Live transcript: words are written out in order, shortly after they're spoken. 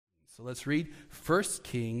So let's read 1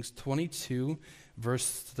 Kings 22, verse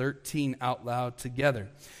 13 out loud together.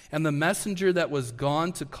 And the messenger that was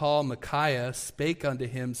gone to call Micaiah spake unto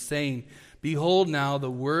him, saying, Behold now, the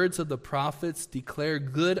words of the prophets declare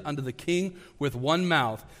good unto the king with one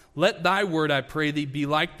mouth. Let thy word, I pray thee, be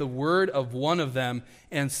like the word of one of them,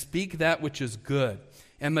 and speak that which is good.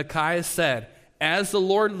 And Micaiah said, As the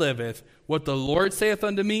Lord liveth, what the Lord saith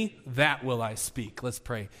unto me, that will I speak. Let's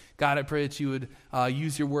pray. God, I pray that you would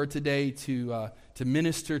use your word today to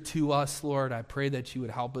minister to us, Lord. I pray that you would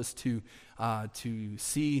help us to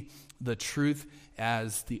see the truth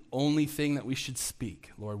as the only thing that we should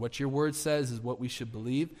speak. Lord, what your word says is what we should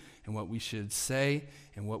believe and what we should say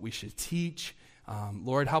and what we should teach.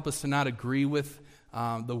 Lord, help us to not agree with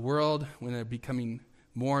the world when they're becoming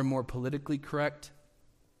more and more politically correct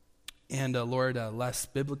and, Lord, less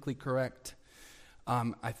biblically correct.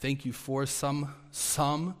 I thank you for some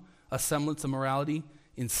a semblance of morality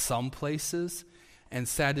in some places. And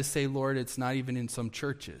sad to say, Lord, it's not even in some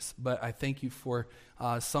churches. But I thank you for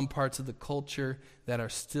some parts of the culture that are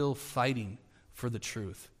still fighting for the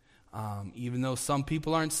truth. Even though some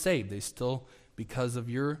people aren't saved, they still, because of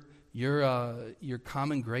your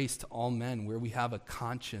common grace to all men, where we have a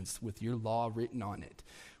conscience with your law written on it,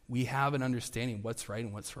 we have an understanding of what's right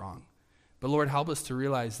and what's wrong. But Lord, help us to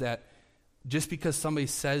realize that just because somebody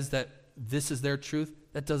says that this is their truth,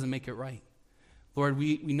 that doesn't make it right. Lord,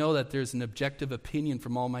 we know that there's an objective opinion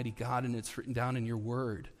from Almighty God, and it's written down in your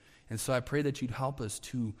word. And so I pray that you'd help us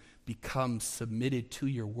to become submitted to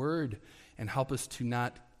your word and help us to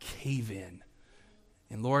not cave in.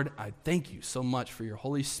 And Lord, I thank you so much for your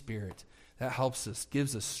Holy Spirit that helps us,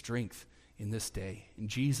 gives us strength in this day. In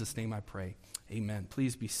Jesus' name I pray. Amen.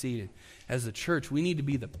 Please be seated. As a church, we need to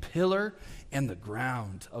be the pillar and the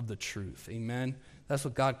ground of the truth. Amen. That's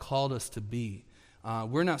what God called us to be.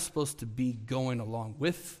 We're not supposed to be going along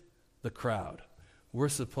with the crowd. We're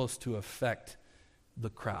supposed to affect the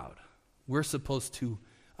crowd. We're supposed to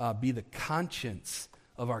be the conscience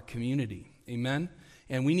of our community. Amen?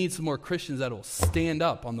 And we need some more Christians that will stand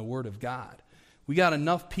up on the Word of God. We got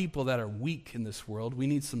enough people that are weak in this world. We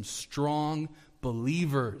need some strong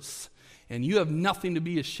believers. And you have nothing to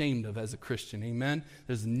be ashamed of as a Christian, amen?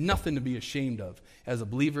 There's nothing to be ashamed of as a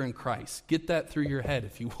believer in Christ. Get that through your head,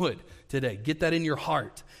 if you would, today. Get that in your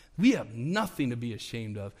heart. We have nothing to be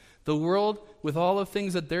ashamed of. The world, with all the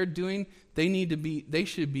things that they're doing, they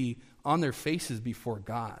should be on their faces before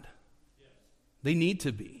God. Yes. They need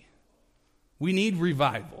to be. We need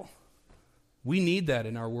revival. We need that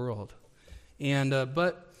in our world. And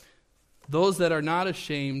but those that are not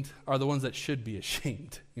ashamed are the ones that should be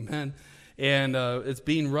ashamed, amen? And it's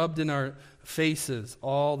being rubbed in our faces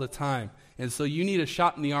all the time. And so you need a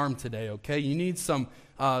shot in the arm today, okay? You need some,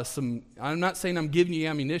 I'm not saying I'm giving you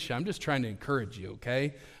ammunition. I'm just trying to encourage you,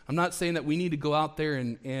 okay? I'm not saying that we need to go out there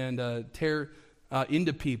and tear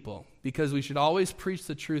into people, because we should always preach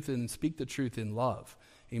the truth and speak the truth in love,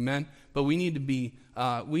 amen? But we need to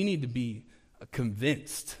be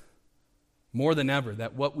convinced more than ever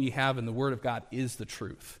that what we have in the Word of God is the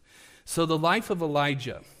truth. So the life of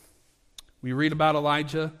Elijah. We read about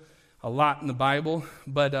Elijah a lot in the Bible,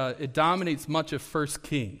 but it dominates much of 1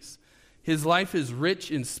 Kings. His life is rich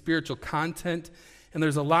in spiritual content, and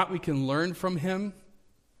there's a lot we can learn from him.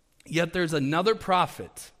 Yet there's another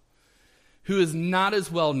prophet who is not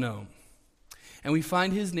as well known, and we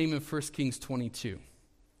find his name in 1 Kings 22.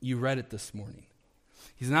 You read it this morning.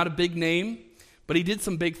 He's not a big name, but he did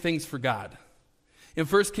some big things for God. In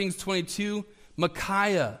 1 Kings 22,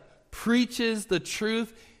 Micaiah preaches the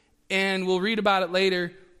truth, and we'll read about it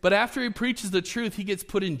later, but after he preaches the truth, he gets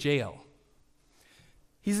put in jail.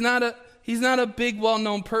 He's not a big,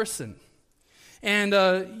 well-known person. And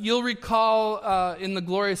you'll recall in the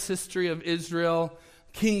glorious history of Israel,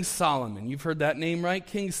 King Solomon. You've heard that name, right?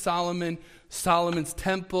 King Solomon, Solomon's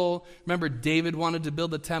temple. Remember, David wanted to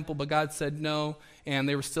build a temple, but God said no, and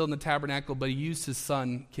they were still in the tabernacle, but he used his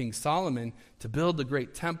son, King Solomon, to build the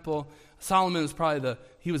great temple. Solomon was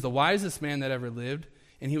he was the wisest man that ever lived,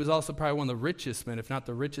 and he was also probably one of the richest men, if not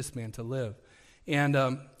the richest man to live. And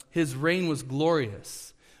his reign was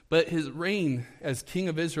glorious. But his reign as king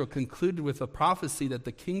of Israel concluded with a prophecy that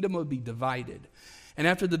the kingdom would be divided. And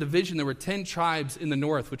after the division, there were 10 tribes in the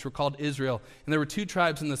north, which were called Israel, and there were 2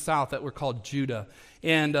 tribes in the south that were called Judah.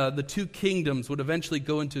 And the 2 kingdoms would eventually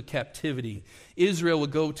go into captivity. Israel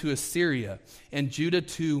would go to Assyria, and Judah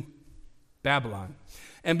to Babylon.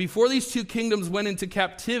 And before these 2 kingdoms went into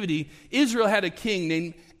captivity, Israel had a king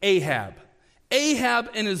named Ahab.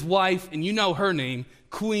 Ahab and his wife, and you know her name,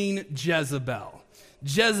 Queen Jezebel.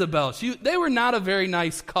 They were not a very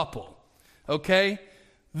nice couple, okay?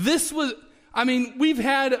 I mean, we've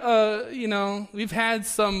had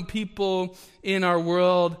some people in our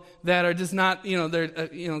world that are just not,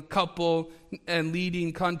 they're, couple and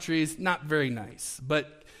leading countries, not very nice.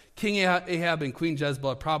 But King Ahab and Queen Jezebel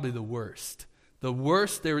are probably the worst. The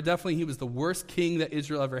worst, he was the worst king that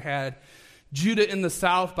Israel ever had. Judah in the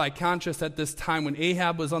south, by contrast, at this time when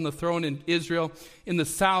Ahab was on the throne in Israel, in the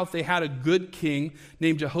south, they had a good king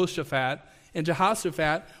named Jehoshaphat. And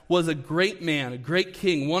Jehoshaphat was a great man, a great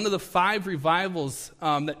king. One of the 5 revivals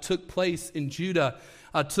that took place in Judah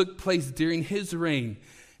took place during his reign.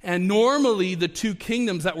 And normally, the 2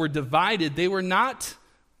 kingdoms that were divided, they were not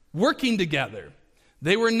working together.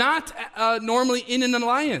 They were not normally in an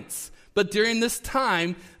alliance. But during this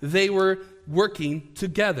time, they were working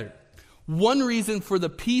together. One reason for the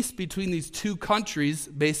peace between these 2 countries,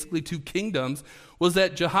 basically 2 kingdoms, was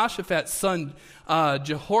that Jehoshaphat's son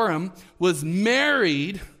Jehoram was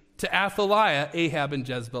married to Athaliah, Ahab and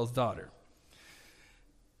Jezebel's daughter.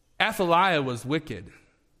 Athaliah was wicked,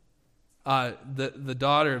 the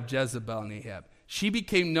daughter of Jezebel and Ahab. She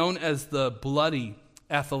became known as the bloody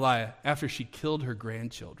Athaliah after she killed her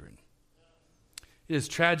grandchildren. It is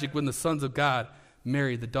tragic when the sons of God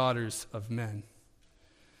marry the daughters of men.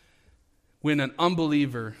 When a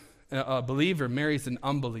believer marries an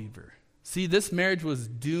unbeliever. See, this marriage was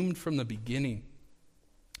doomed from the beginning.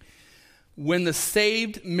 When the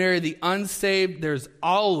saved marry the unsaved, there's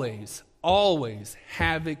always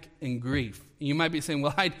havoc and grief. You might be saying,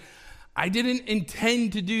 well, I didn't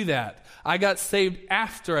intend to do that. I got saved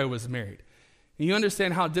after I was married. And you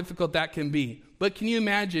understand how difficult that can be. But can you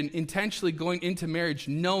imagine intentionally going into marriage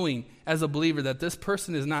knowing as a believer that this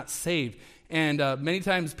person is not saved? And many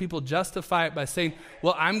times people justify it by saying,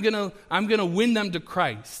 well, I'm gonna win them to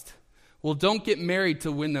Christ. Well, don't get married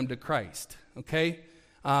to win them to Christ, okay?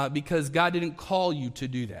 Because God didn't call you to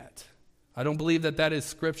do that. I don't believe that is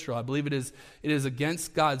scriptural. I believe it is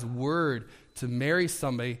against God's word to marry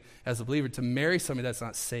somebody, as a believer, to marry somebody that's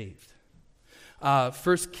not saved. 1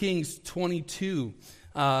 Kings 22,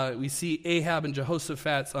 we see Ahab and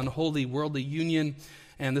Jehoshaphat's unholy worldly union,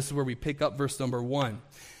 and this is where we pick up verse number 1.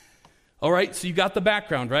 All right, so you got the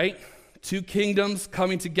background, right? 2 kingdoms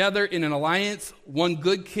coming together in an alliance, 1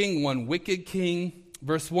 good king, 1 wicked king.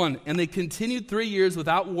 Verse 1, and they continued 3 years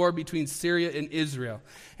without war between Syria and Israel.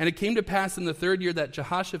 And it came to pass in the 3rd year that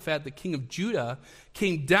Jehoshaphat, the king of Judah,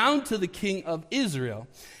 came down to the king of Israel.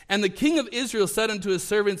 And the king of Israel said unto his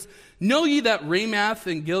servants, know ye that Ramoth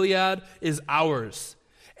and Gilead is ours,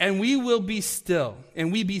 and we will be still,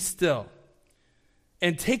 and we be still,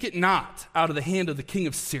 and take it not out of the hand of the king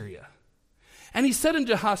of Syria. And he said unto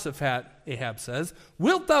Jehoshaphat, Ahab says,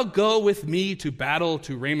 wilt thou go with me to battle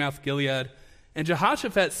to Ramoth Gilead? And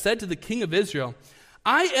Jehoshaphat said to the king of Israel,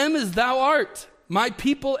 I am as thou art, my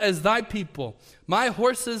people as thy people, my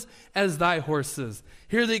horses as thy horses.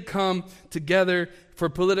 Here they come together for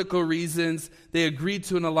political reasons. They agreed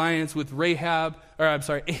to an alliance with Ahab.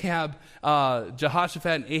 Jehoshaphat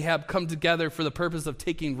and Ahab come together for the purpose of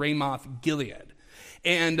taking Ramoth Gilead.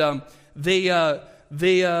 And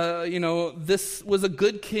this was a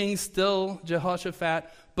good king still, Jehoshaphat,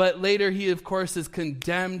 but later he, of course, is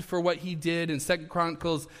condemned for what he did. In 2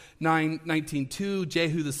 Chronicles 9:19-2,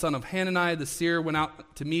 Jehu the son of Hanani, the seer, went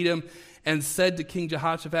out to meet him and said to King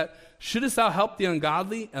Jehoshaphat, shouldest thou help the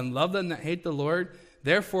ungodly and love them that hate the Lord?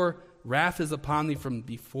 Therefore, wrath is upon thee from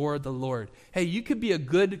before the Lord. Hey, you could be a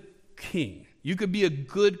good king. You could be a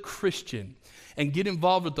good Christian and get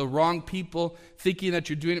involved with the wrong people, thinking that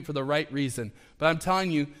you're doing it for the right reason. But I'm telling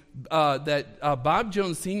you that Bob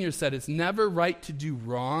Jones Sr. said it's never right to do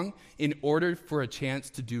wrong in order for a chance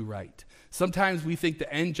to do right. Sometimes we think the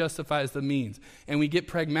end justifies the means, and we get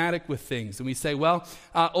pragmatic with things, and we say, well,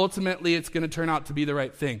 ultimately it's going to turn out to be the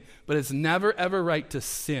right thing. But it's never, ever right to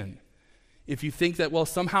sin. If you think that, well,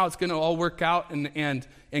 somehow it's going to all work out and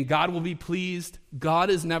God will be pleased, God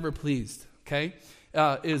is never pleased, okay?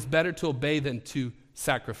 It is better to obey than to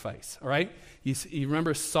sacrifice, all right? You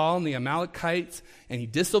remember Saul and the Amalekites, and he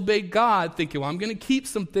disobeyed God, thinking, well, I'm going to keep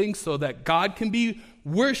some things so that God can be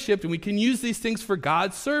worshipped, and we can use these things for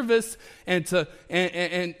God's service and to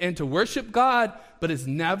worship God, but it's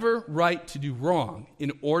never right to do wrong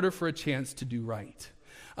in order for a chance to do right.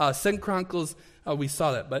 2 Chronicles, we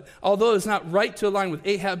saw that. But although it's not right to align with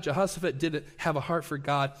Ahab, Jehoshaphat did have a heart for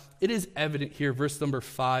God. It is evident here, verse number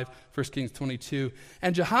 5, 1 Kings 22.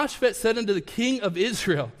 And Jehoshaphat said unto the king of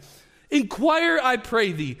Israel, inquire, I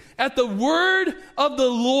pray thee, at the word of the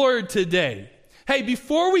Lord today. Hey,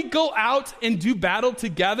 before we go out and do battle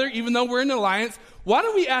together, even though we're in an alliance, why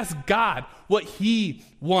don't we ask God what he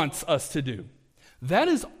wants us to do? That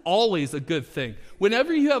is always a good thing.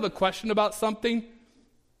 Whenever you have a question about something,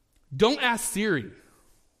 Don't ask Siri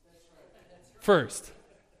first.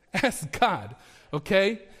 Ask God,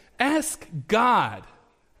 okay? Ask God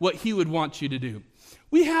what he would want you to do.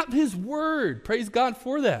 We have his word. Praise God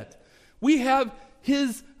for that. We have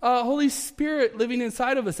his Holy Spirit living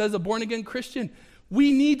inside of us as a born-again Christian.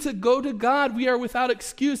 We need to go to God. We are without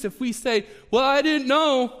excuse if we say, well, I didn't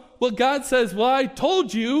know. Well, God says, well, I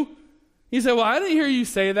told you. He said, well, I didn't hear you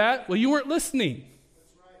say that. Well, you weren't listening.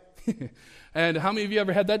 That's right. And how many of you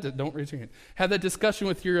ever had that? Don't raise your hand. Had that discussion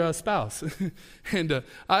with your spouse. And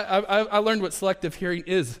I learned what selective hearing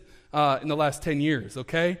is in the last 10 years,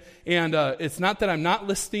 okay? And it's not that I'm not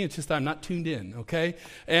listening, it's just that I'm not tuned in, okay?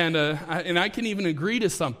 And I can even agree to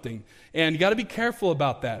something. And you got to be careful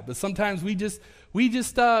about that. But sometimes we think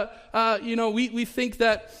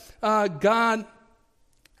that God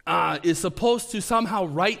is supposed to somehow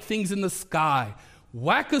write things in the sky,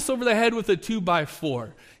 whack us over the head with a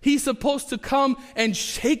 2x4. He's supposed to come and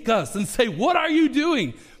shake us and say, what are you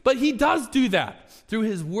doing? But he does do that through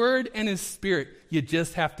his word and his spirit. You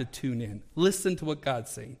just have to tune in. Listen to what God's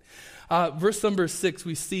saying. Verse number 6,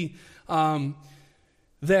 we see that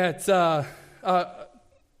I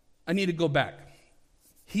need to go back.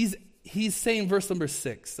 He's saying verse number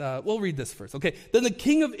 6. We'll read this first. Okay. Then the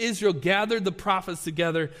king of Israel gathered the prophets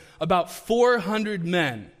together, about 400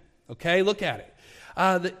 men. Okay, look at it.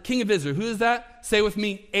 The king of Israel, who is that? Say with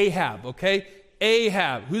me, Ahab, okay?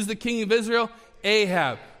 Ahab. Who's the king of Israel?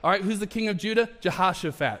 Ahab. All right, who's the king of Judah?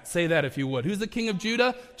 Jehoshaphat. Say that if you would. Who's the king of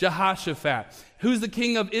Judah? Jehoshaphat. Who's the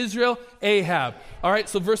king of Israel? Ahab. All right,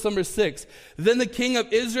 so verse number 6. Then the king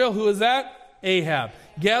of Israel, who is that? Ahab,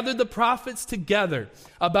 gathered the prophets together,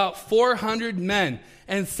 about 400 men,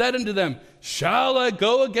 and said unto them, shall I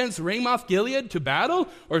go against Ramoth Gilead to battle,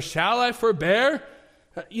 or shall I forbear?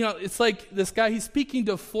 It's like this guy, he's speaking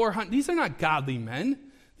to 400. These are not godly men.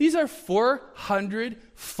 These are 400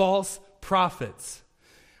 false prophets.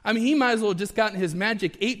 I mean, he might as well have just gotten his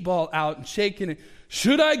magic 8-ball out and shaken it.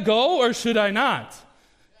 Should I go or should I not?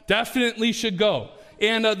 Definitely should go.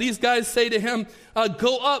 And these guys say to him,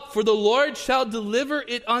 go up, for the Lord shall deliver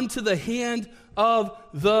it unto the hand of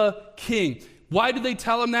the king. Why did they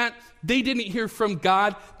tell him that? They didn't hear from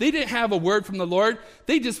God. They didn't have a word from the Lord.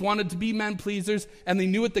 They just wanted to be men pleasers, and they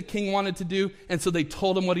knew what the king wanted to do, and so they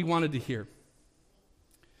told him what he wanted to hear.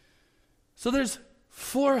 So there's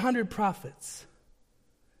 400 prophets.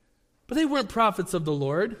 But they weren't prophets of the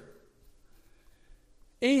Lord.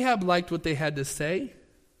 Ahab liked what they had to say.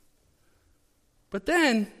 But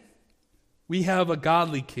then we have a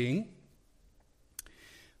godly king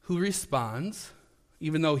who responds,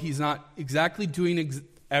 even though he's not exactly doing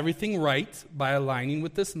everything right by aligning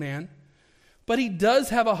with this man, but he does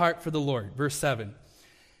have a heart for the Lord. Verse 7.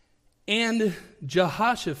 And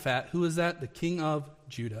Jehoshaphat, who is that? The king of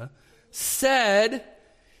Judah, said,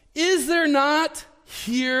 is there not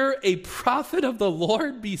here a prophet of the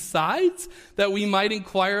Lord besides, that we might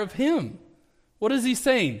inquire of him? What is he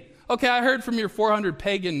saying? Okay, I heard from your 400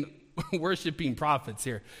 pagan worshiping prophets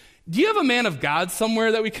here. Do you have a man of God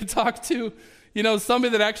somewhere that we could talk to?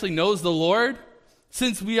 Somebody that actually knows the Lord?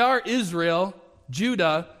 Since we are Israel,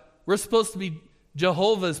 Judah, we're supposed to be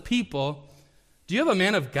Jehovah's people. Do you have a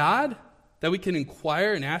man of God that we can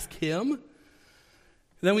inquire and ask him?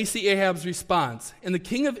 Then we see Ahab's response. And the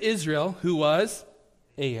king of Israel, who was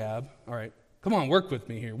Ahab, all right, come on, work with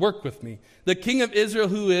me here, work with me. The king of Israel,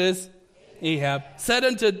 who is Ahab, said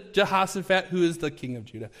unto Jehoshaphat, who is the king of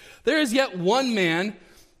Judah, there is yet one man,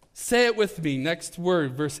 say it with me, next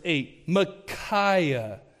word, verse 8,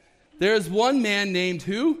 Micaiah. There is one man named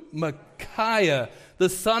who? Micaiah, the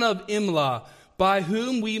son of Imlah, by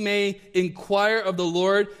whom we may inquire of the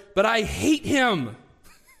Lord, but I hate him.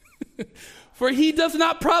 For he does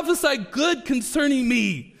not prophesy good concerning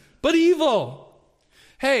me, but evil.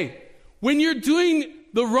 Hey, when you're doing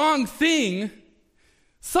the wrong thing,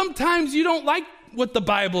 sometimes you don't like what the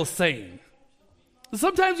Bible's saying.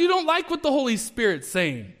 Sometimes you don't like what the Holy Spirit's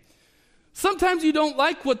saying. Sometimes you don't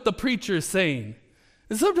like what the preacher's saying.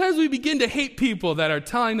 And sometimes we begin to hate people that are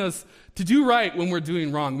telling us to do right when we're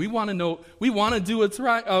doing wrong. We want to do what's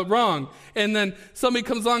right, wrong. And then somebody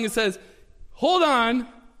comes along and says, hold on,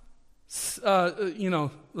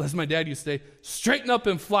 as my dad used to say, straighten up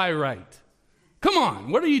and fly right. Come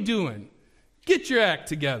on, what are you doing? Get your act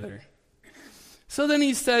together. So then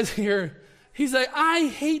he says here, he's like, I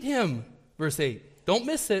hate him. Verse 8, don't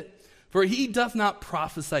miss it. For he doth not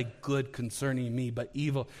prophesy good concerning me, but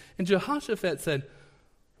evil. And Jehoshaphat said,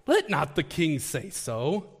 let not the king say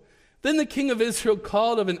so. Then the king of Israel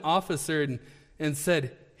called of an officer and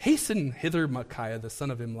said, hasten hither Micaiah, the son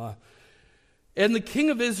of Imlah. And the king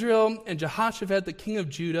of Israel and Jehoshaphat, the king of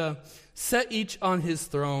Judah, sat each on his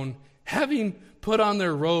throne, having put on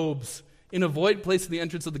their robes in a void place in the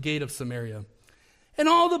entrance of the gate of Samaria. And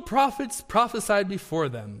all the prophets prophesied before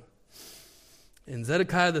them. And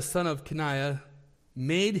Zedekiah the son of Kenaiah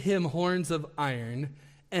made him horns of iron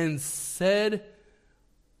and said,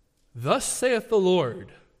 Thus saith the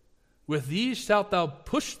Lord, with these shalt thou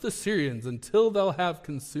push the Syrians until thou have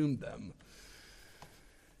consumed them.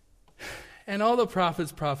 And all the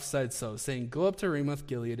prophets prophesied so, saying, Go up to Ramoth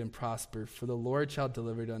Gilead and prosper, for the Lord shall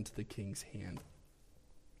deliver it unto the king's hand.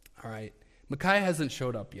 All right, Micaiah hasn't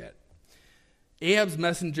showed up yet. Ahab's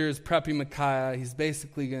messenger is prepping Micaiah. He's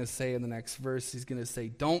basically going to say in the next verse, he's going to say,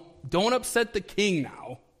 don't upset the king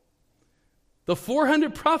now. The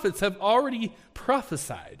 400 prophets have already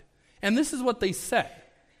prophesied. And this is what they said.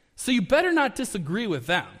 So you better not disagree with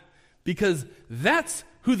them, because that's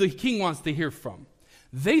who the king wants to hear from.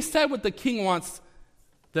 They said what the king wants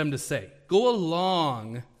them to say. Go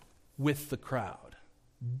along with the crowd.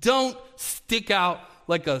 Don't stick out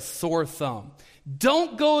like a sore thumb.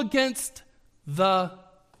 Don't go against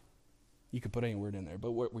you could put any word in there,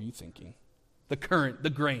 but what were you thinking? The current, the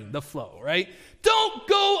grain, the flow, right? Don't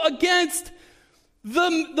go against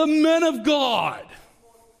the men of God.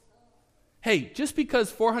 Hey, just because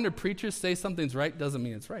 400 preachers say something's right doesn't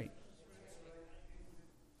mean it's right.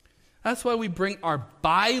 That's why we bring our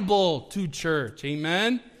Bible to church,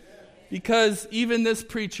 amen? Because even this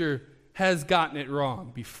preacher has gotten it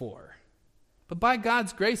wrong before. But by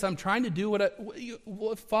God's grace, I'm trying to do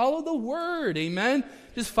follow the word, amen?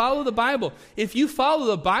 Just follow the Bible. If you follow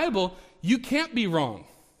the Bible, you can't be wrong.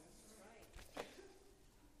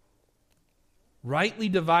 Rightly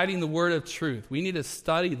dividing the word of truth. We need to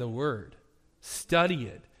study the word. Study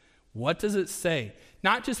it. What does it say?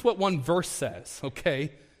 Not just what one verse says,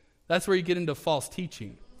 okay? That's where you get into false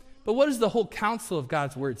teaching. But what does the whole counsel of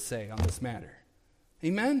God's word say on this matter?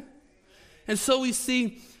 Amen? And so we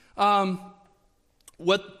see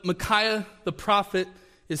what Micaiah the prophet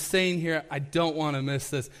is saying here. I don't want to miss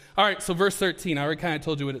this. All right, so verse 13. I already kind of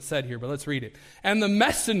told you what it said here, but let's read it. And the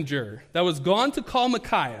messenger that was gone to call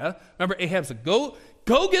Micaiah, remember Ahab said, go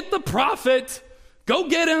get the prophet. Go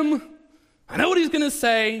get him. I know what he's going to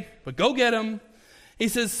say, but go get him. He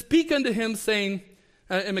says, speak unto him, saying,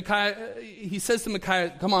 and Micaiah, he says to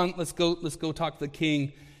Micaiah, come on, let's go talk to the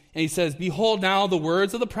king. And he says, behold, now the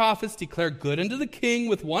words of the prophets declare good unto the king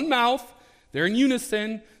with one mouth. They're in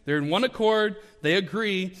unison. They're in one accord. They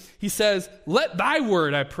agree. He says, let thy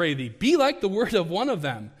word, I pray thee, be like the word of one of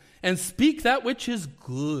them, and speak that which is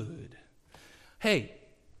good. Hey,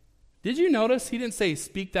 did you notice he didn't say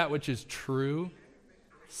speak that which is true?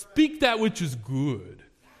 Speak that which is good.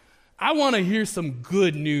 I want to hear some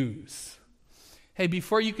good news. Hey,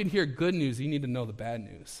 before you can hear good news, you need to know the bad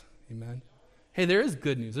news. Amen? Hey, there is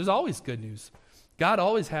good news. There's always good news. God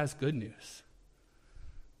always has good news.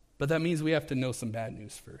 But that means we have to know some bad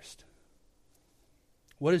news first.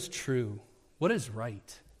 What is true? What is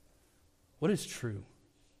right? What is true?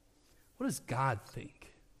 What does God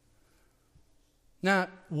think? Now,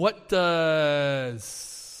 what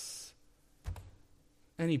does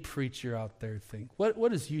any preacher out there think?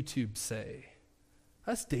 What does YouTube say?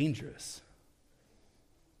 That's dangerous.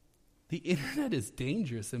 The internet is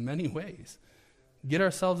dangerous in many ways. Get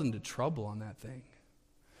ourselves into trouble on that thing.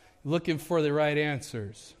 Looking for the right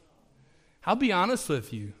answers. I'll be honest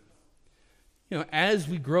with you. As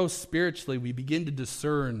we grow spiritually, we begin to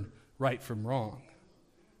discern right from wrong.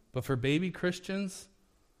 But for baby Christians,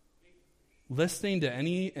 listening to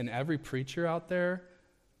any and every preacher out there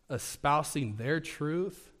espousing their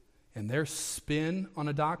truth and their spin on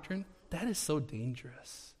a doctrine, that is so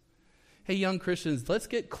dangerous. Hey, young Christians, let's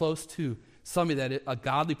get close to somebody a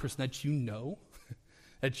godly person that you know,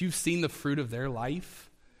 that you've seen the fruit of their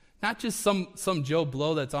life. Not just some Joe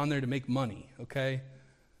Blow that's on there to make money, okay?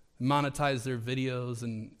 Monetize their videos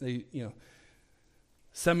and they,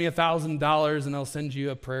 send me $1,000 and I'll send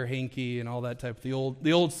you a prayer hanky and all that type of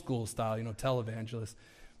the old school style, televangelist.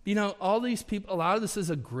 All these people, a lot of this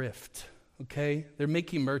is a grift, okay? They're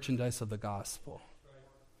making merchandise of the gospel.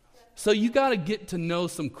 So you got to get to know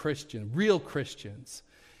some real Christians.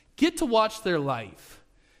 Get to watch their life.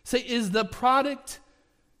 Say, is the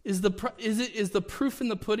proof in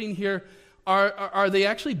the pudding here? Are they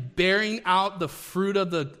actually bearing out the fruit of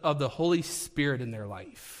the Holy Spirit in their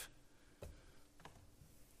life?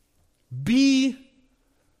 Be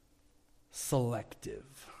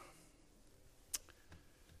selective.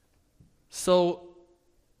 So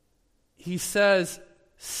he says,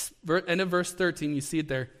 end of verse 13, you see it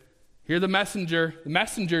there. Here the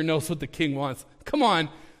messenger knows what the king wants. Come on,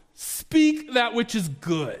 speak that which is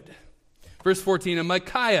good. Verse 14, and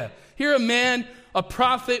Micaiah, here a man, a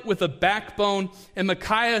prophet with a backbone, and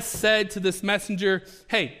Micaiah said to this messenger,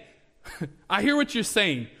 hey, I hear what you're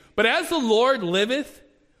saying, but as the Lord liveth,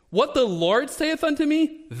 what the Lord saith unto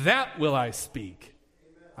me, that will I speak.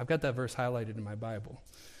 Amen. I've got that verse highlighted in my Bible.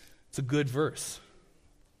 It's a good verse.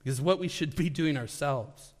 Because what we should be doing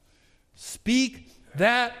ourselves. Speak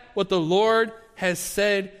that what the Lord has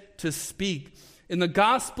said to speak. In the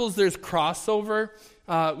Gospels, there's crossover.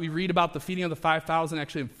 We read about the feeding of the 5,000,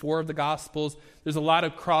 actually in 4 of the Gospels. There's a lot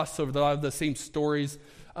of crossover, a lot of the same stories,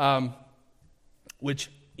 which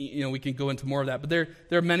we can go into more of that. But there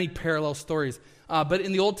are many parallel stories. But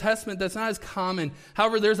in the Old Testament, that's not as common.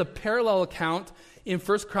 However, there's a parallel account in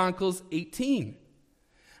 1 Chronicles 18.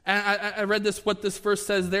 And I read this, what this verse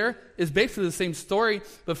says there is basically the same story,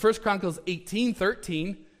 but 1 Chronicles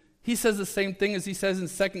 18:13, he says the same thing as he says in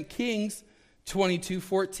 2 Kings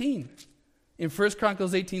 22:14. In 1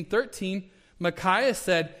 Chronicles 18:13, Micaiah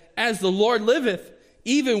said, as the Lord liveth,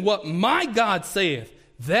 even what my God saith,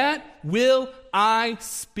 that will I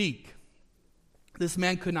speak. This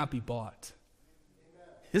man could not be bought.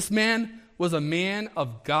 This man was a man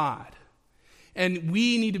of God. And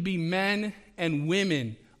we need to be men and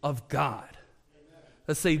women of God.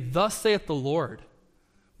 Let's say, thus saith the Lord.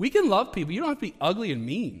 We can love people. You don't have to be ugly and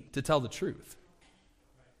mean to tell the truth.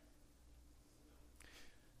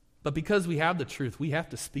 But because we have the truth, we have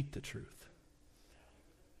to speak the truth.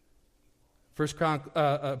 1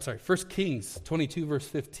 Kings 22, verse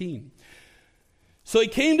 15. So he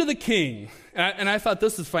came to the king, and I thought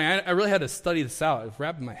this was funny. I really had to study this out. I was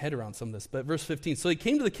wrapping my head around some of this. But verse 15. So he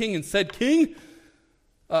came to the king and said, King,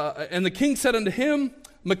 and the king said unto him,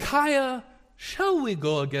 Micaiah, shall we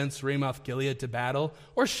go against Ramoth Gilead to battle,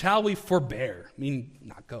 or shall we forbear? Meaning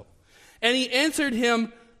not go. And he answered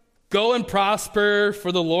him, go and prosper,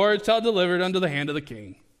 for the Lord shall deliver it unto the hand of the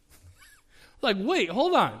king. Like, wait,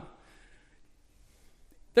 hold on.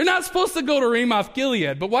 They're not supposed to go to Ramoth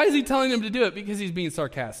Gilead, but why is he telling them to do it? Because he's being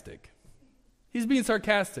sarcastic. He's being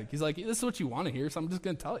sarcastic. He's like, this is what you want to hear, so I'm just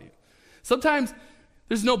going to tell you. Sometimes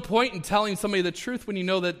there's no point in telling somebody the truth when you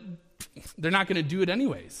know that they're not going to do it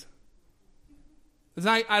anyways.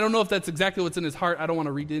 I don't know if that's exactly what's in his heart. I don't want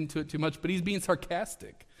to read into it too much, but he's being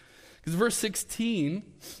sarcastic. Because verse 16,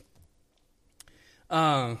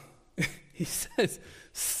 he says,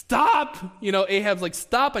 stop. Ahab's like,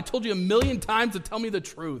 stop. I told you 1,000,000 times to tell me the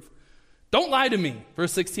truth. Don't lie to me.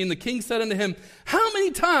 Verse 16, the king said unto him, how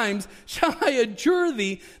many times shall I adjure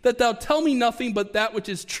thee that thou tell me nothing but that which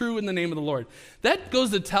is true in the name of the Lord? That goes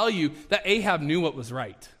to tell you that Ahab knew what was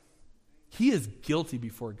right. He is guilty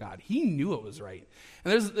before God. He knew it was right.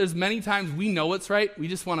 And there's many times we know what's right. We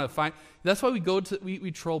just want to find. That's why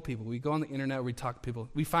we troll people. We go on the internet, we talk to people.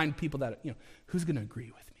 We find people that, who's going to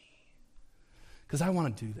agree with me? Because I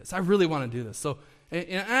want to do this. I really want to do this. So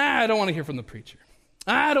I don't want to hear from the preacher.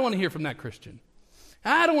 I don't want to hear from that Christian.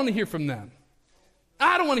 I don't want to hear from them.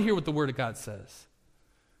 I don't want to hear what the Word of God says.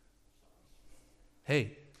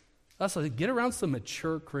 Hey, also get around some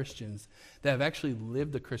mature Christians that have actually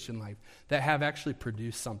lived the Christian life, that have actually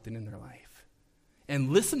produced something in their life. And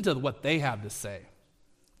listen to what they have to say.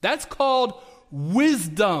 That's called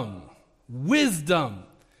wisdom. Wisdom.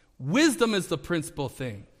 Wisdom is the principal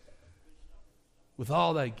thing. With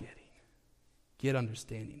all thy getting, get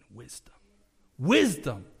understanding, wisdom.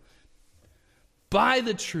 Wisdom. Buy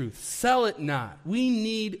the truth. Sell it not. We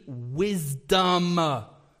need wisdom.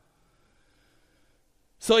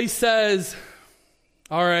 So he says,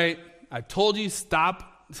 all right, I've told you,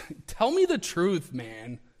 stop. Tell me the truth,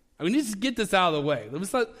 man. I mean, just get this out of the way.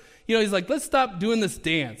 Let's not, he's like, let's stop doing this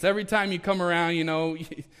dance. Every time you come around,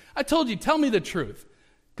 I told you, tell me the truth.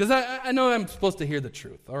 Because I know I'm supposed to hear the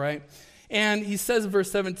truth, all right? And he says in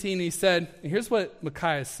verse 17, he said, and here's what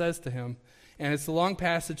Micaiah says to him, and it's a long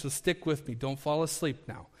passage, so stick with me. Don't fall asleep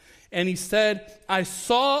now. And he said, I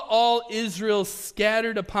saw all Israel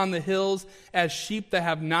scattered upon the hills as sheep that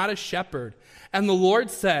have not a shepherd. And the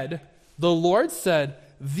Lord said,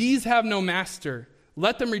 these have no master.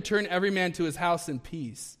 Let them return every man to his house in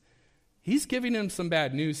peace. He's giving him some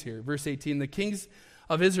bad news here. Verse 18, the kings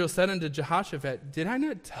of Israel said unto Jehoshaphat, did I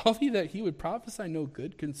not tell thee that he would prophesy no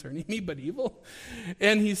good concerning me, but evil?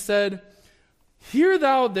 And he said, hear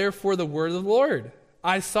thou therefore the word of the Lord.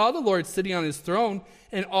 I saw the Lord sitting on his throne,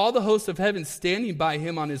 and all the hosts of heaven standing by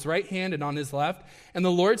him on his right hand and on his left. And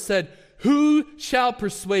the Lord said, who shall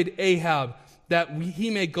persuade Ahab that he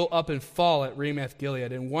may go up and fall at Ramoth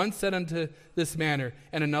Gilead? And one said unto this manner,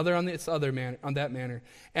 and another on this other man, on that manner.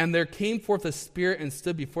 And there came forth a spirit and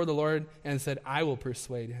stood before the Lord and said, I will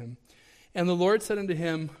persuade him. And the Lord said unto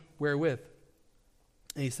him, wherewith?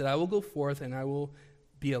 And he said, I will go forth and I will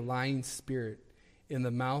be a lying spirit in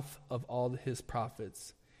the mouth of all his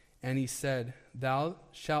prophets. And he said, thou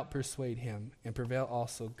shalt persuade him, and prevail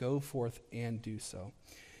also. Go forth and do so.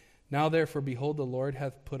 Now therefore, behold, the Lord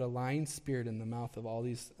hath put a lying spirit in the mouth of all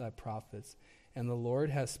these prophets, and the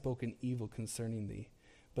Lord hath spoken evil concerning thee.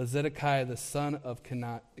 But Zedekiah the son of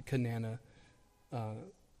Kenana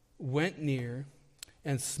went near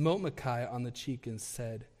and smote Micaiah on the cheek and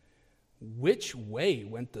said, which way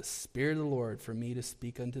went the Spirit of the Lord for me to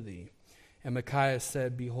speak unto thee? And Micaiah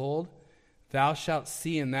said, behold, thou shalt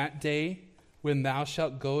see in that day when thou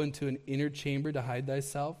shalt go into an inner chamber to hide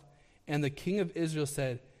thyself. And the king of Israel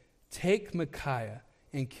said, take Micaiah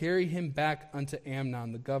and carry him back unto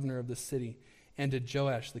Amnon, the governor of the city, and to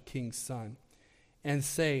Joash the king's son, and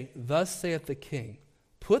say, thus saith the king,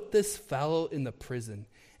 put this fellow in the prison,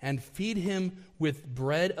 and feed him with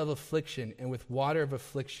bread of affliction and with water of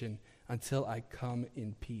affliction, until I come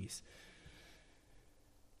in peace.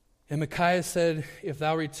 And Micaiah said, if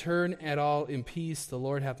thou return at all in peace, the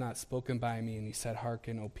Lord hath not spoken by me. And he said,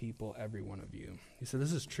 hearken, O people, every one of you. He said,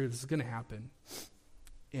 this is true. This is going to happen.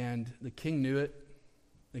 And the king knew it.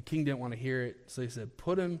 The king didn't want to hear it. So he said,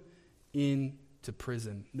 put him into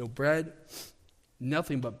prison. No bread,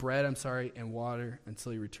 nothing but bread, and water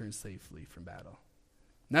until he returns safely from battle.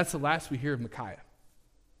 And that's the last we hear of Micaiah.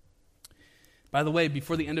 By the way,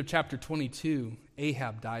 before the end of chapter 22,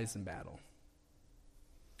 Ahab dies in battle,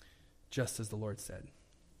 just as the Lord said.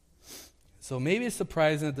 So maybe it's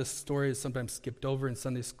surprising that this story is sometimes skipped over in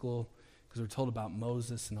Sunday school because we're told about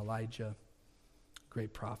Moses and Elijah,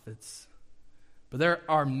 great prophets. But there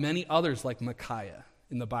are many others like Micaiah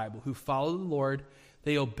in the Bible who followed the Lord,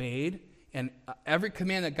 they obeyed, and every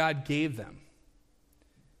command that God gave them,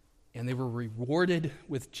 and they were rewarded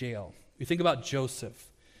with jail. You think about Joseph.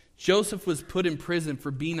 Joseph was put in prison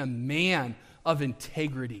for being a man of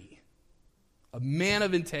integrity. A man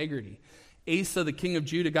of integrity. Asa, the king of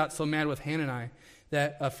Judah, got so mad with Hanani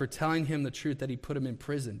that for telling him the truth that he put him in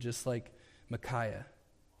prison, just like Micaiah.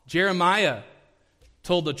 Jeremiah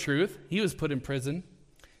told the truth. He was put in prison.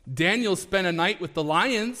 Daniel spent a night with the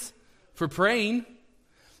lions for praying.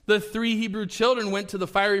 The 3 Hebrew children went to the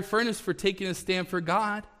fiery furnace for taking a stand for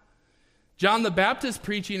God. John the Baptist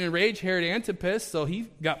preaching in rage, Herod Antipas, so he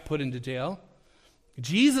got put into jail.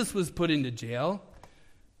 Jesus was put into jail.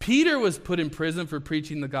 Peter was put in prison for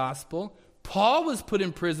preaching the gospel. Paul was put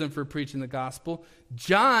in prison for preaching the gospel.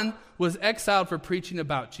 John was exiled for preaching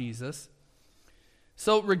about Jesus.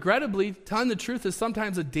 So regrettably, telling the truth is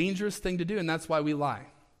sometimes a dangerous thing to do, and that's why we lie.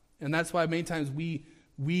 And that's why many times we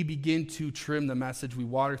begin to trim the message. We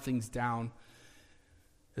water things down.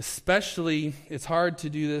 Especially, it's hard to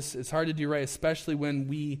do this. It's hard to do right, especially when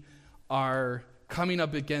we are coming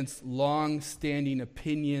up against long-standing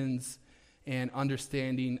opinions and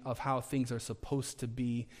understanding of how things are supposed to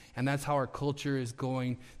be. And that's how our culture is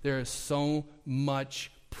going. There is so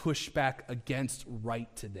much pushback against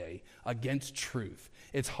right today, against truth.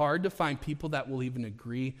 It's hard to find people that will even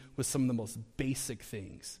agree with some of the most basic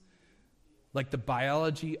things, like the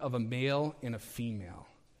biology of a male and a female.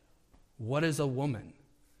 What is a woman?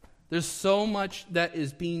 There's so much that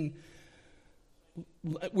is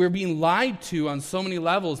we're being lied to on so many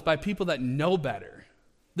levels by people that know better.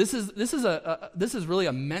 This is really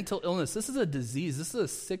a mental illness. This is a disease. This is a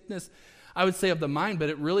sickness, I would say, of the mind, but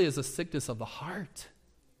it really is a sickness of the heart.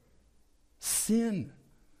 Sin.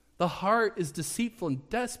 The heart is deceitful and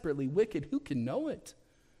desperately wicked. Who can know it?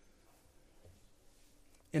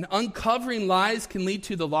 And uncovering lies can lead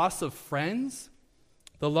to the loss of friends,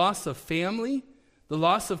 the loss of family, the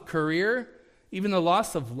loss of career, even the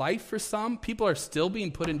loss of life for some. People are still being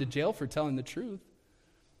put into jail for telling the truth.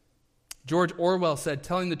 George Orwell said,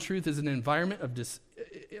 telling the truth is in an environment of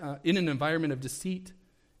deceit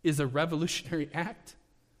is a revolutionary act.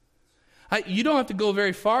 You don't have to go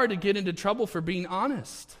very far to get into trouble for being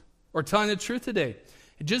honest or telling the truth today.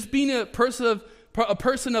 Just being a person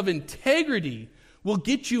of integrity will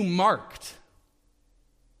get you marked.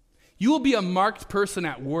 You will be a marked person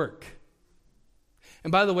at work.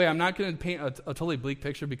 And by the way, I'm not going to paint a totally bleak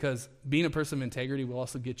picture, because being a person of integrity will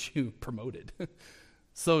also get you promoted.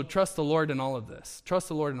 So trust the Lord in all of this. Trust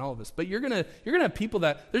the Lord in all of this. But you're gonna have people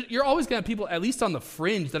you're always gonna have people, at least on the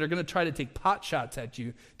fringe, that are gonna try to take pot shots at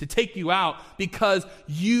you to take you out because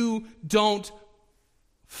you don't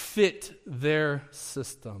fit their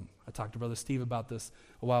system. I talked to Brother Steve about this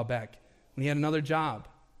a while back. When he had another job,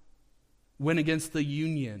 went against the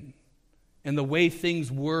union and the way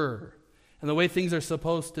things were. and the way things are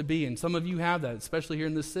supposed to be. And some of you have that, especially here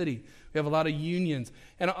in this city. We have a lot of unions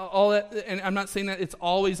and all that. And I'm not saying that it's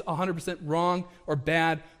always 100% wrong or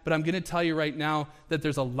bad, but I'm going to tell you right now that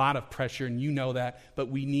there's a lot of pressure, and you know that. But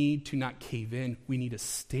we need to not cave in. We need to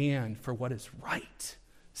stand for what is right.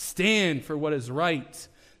 Stand for what is right.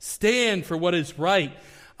 Stand for what is right.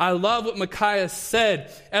 I love what Micaiah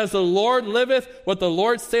said. As the Lord liveth, what the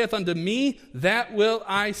Lord saith unto me, that will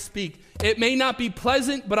I speak. It may not be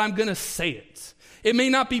pleasant, but I'm going to say it. It may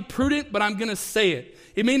not be prudent, but I'm going to say it.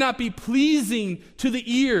 It may not be pleasing to the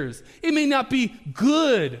ears. It may not be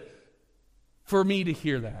good for me to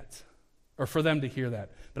hear that or for them to hear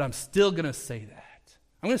that, but I'm still going to say that.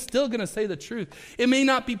 I'm still going to say the truth. It may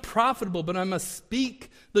not be profitable, but I must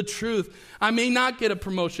speak the truth. I may not get a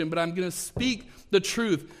promotion, but I'm going to speak the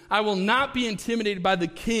truth. I will not be intimidated by the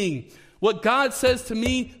king. What God says to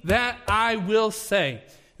me, that I will say.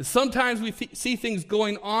 And sometimes we see things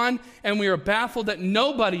going on, and we are baffled that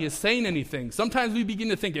nobody is saying anything. Sometimes we begin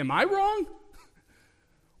to think, am I wrong?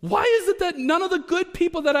 Why is it that none of the good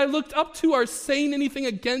people that I looked up to are saying anything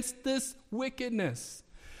against this wickedness?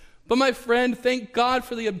 But my friend, thank God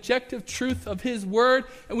for the objective truth of his word,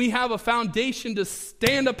 and we have a foundation to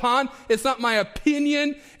stand upon. It's not my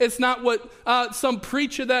opinion. It's not what some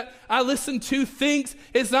preacher that I listen to thinks.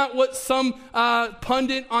 It's not what some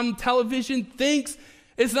pundit on television thinks.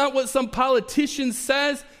 It's not what some politician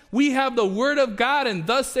says. We have the word of God, and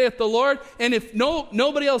thus saith the Lord. And if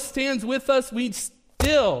nobody else stands with us, we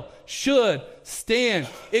still should stand.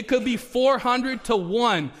 It could be 400 to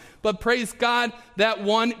 1. But praise God, that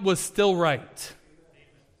one was still right.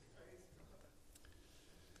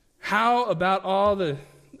 How about all the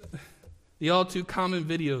all too common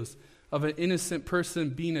videos of an innocent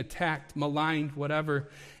person being attacked, maligned, whatever,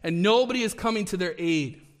 and nobody is coming to their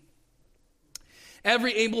aid?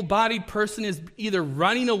 Every able-bodied person is either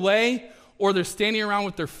running away or they're standing around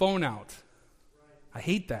with their phone out. I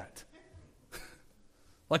hate that.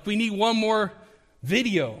 Like we need one more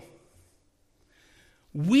video.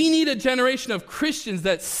 We need a generation of Christians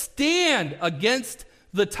that stand against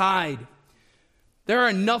the tide. There are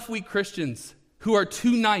enough weak Christians who are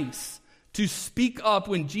too nice to speak up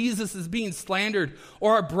when Jesus is being slandered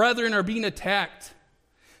or our brethren are being attacked.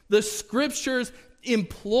 The scriptures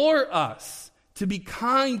implore us to be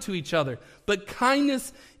kind to each other, but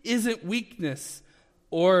kindness isn't weakness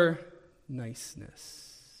or niceness.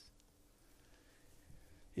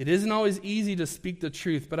 It isn't always easy to speak the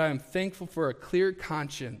truth, but I am thankful for a clear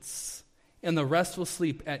conscience and the restful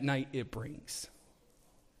sleep at night it brings.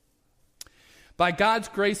 By God's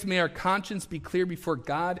grace, may our conscience be clear before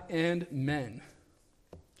God and men.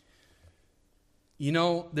 You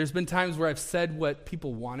know, there's been times where I've said what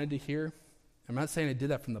people wanted to hear. I'm not saying I did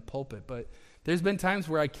that from the pulpit, but there's been times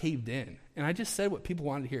where I caved in, and I just said what people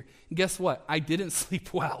wanted to hear. And guess what? I didn't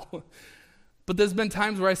sleep well. But there's been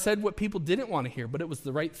times where I said what people didn't want to hear, but it was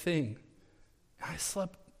the right thing. I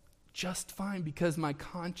slept just fine because my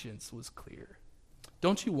conscience was clear.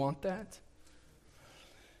 Don't you want that?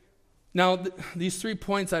 Now, these 3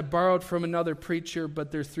 points I borrowed from another preacher,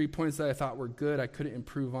 but there's 3 points that I thought were good. I couldn't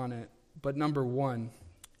improve on it. But number 1,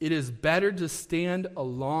 it is better to stand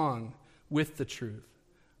along with the truth.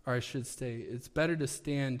 Or I should say, it's better to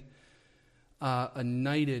stand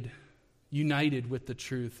united with the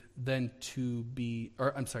truth than to be,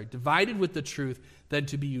 divided with the truth than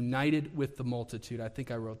to be united with the multitude. I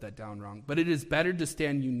think I wrote that down wrong. But it is better to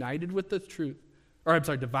stand divided with the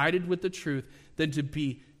truth than to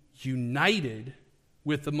be united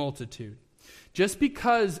with the multitude. Just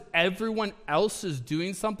because everyone else is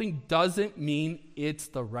doing something doesn't mean it's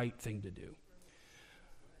the right thing to do.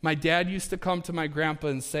 My dad used to come to my grandpa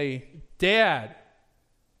and say, Dad,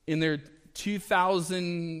 in their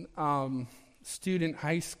 2000 student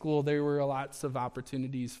high school, there were lots of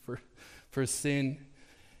opportunities for sin.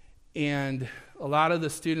 And a lot of the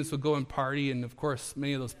students would go and party, and of course,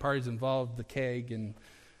 many of those parties involved the keg, and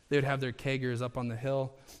they would have their keggers up on the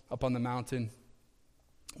hill, up on the mountain,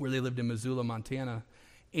 where they lived in Missoula, Montana.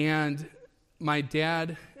 And my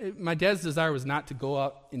dad's desire was not to go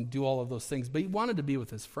out and do all of those things, but he wanted to be with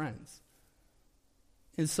his friends.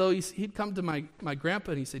 And so he'd come to my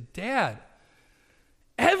grandpa and he'd say, Dad,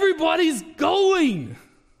 everybody's going.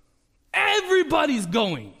 Everybody's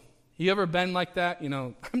going. You ever been like that? You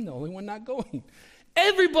know, I'm the only one not going.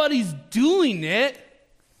 Everybody's doing it.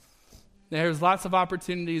 There's lots of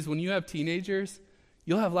opportunities. When you have teenagers,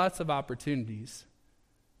 you'll have lots of opportunities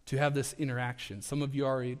to have this interaction. Some of you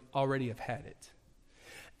already have had it.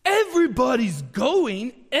 Everybody's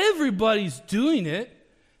going. Everybody's doing it.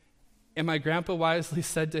 And my grandpa wisely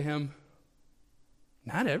said to him,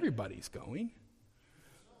 not everybody's going.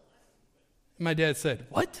 My dad said,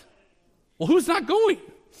 what? Well, who's not going?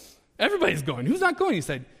 Everybody's going. Who's not going? He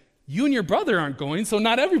said, you and your brother aren't going, so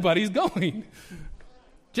not everybody's going.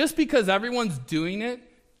 Just because everyone's doing it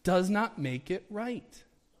does not make it right.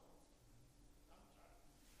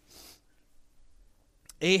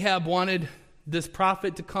 Ahab wanted this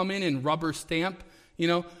prophet to come in and rubber stamp,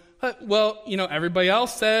 everybody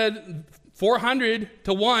else said 400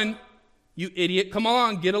 to 1. You idiot, come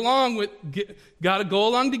on, get along got to go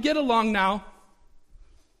along to get along now.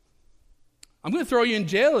 I'm going to throw you in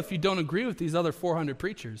jail if you don't agree with these other 400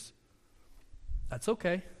 preachers. That's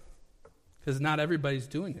okay, because not everybody's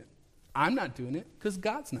doing it. I'm not doing it because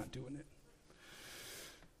God's not doing it.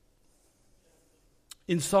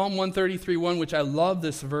 In Psalm 133:1, which I love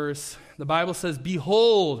this verse, the Bible says,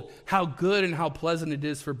 behold, how good and how pleasant it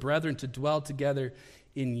is for brethren to dwell together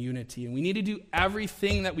in unity. And we need to do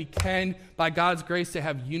everything that we can by God's grace to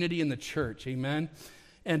have unity in the church, amen?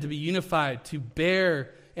 And to be unified, to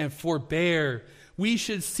bear and forbear. We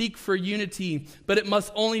should seek for unity, but it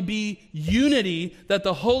must only be unity that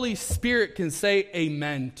the Holy Spirit can say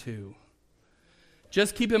amen to.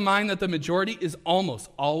 Just keep in mind that the majority is almost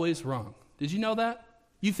always wrong. Did you know that?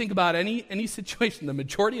 You think about any situation, the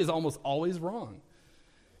majority is almost always wrong.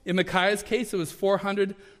 In Micaiah's case, it was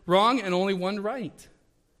 400 wrong and only 1 right.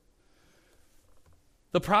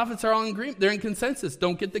 The prophets are all in agreement. They're in consensus.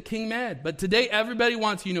 Don't get the king mad. But today, everybody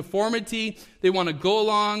wants uniformity. They want to go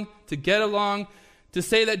along, to get along. To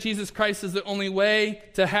say that Jesus Christ is the only way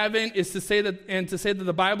to heaven is to say that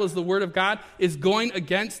the Bible is the Word of God is going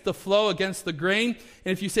against the flow, against the grain.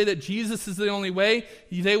 And if you say that Jesus is the only way,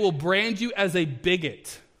 they will brand you as a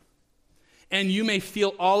bigot. And you may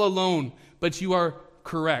feel all alone, but you are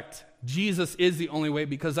correct. Jesus is the only way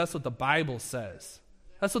because that's what the Bible says.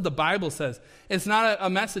 That's what the Bible says. It's not a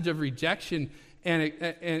message of rejection, and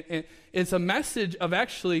it's a message of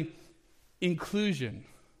actually inclusion.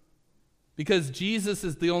 Because Jesus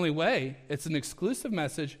is the only way. It's an exclusive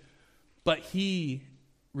message, but he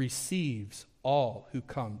receives all who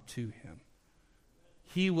come to him.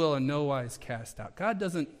 He will in no wise cast out. God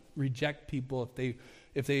doesn't reject people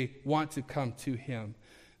if they want to come to him.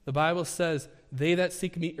 The Bible says, they that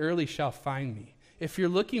seek me early shall find me. If you're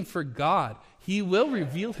looking for God, he will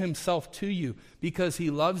reveal himself to you because he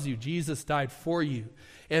loves you. Jesus died for you.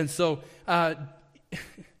 And so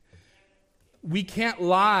we can't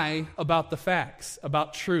lie about the facts,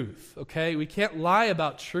 about truth, okay? We can't lie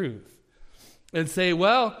about truth and say,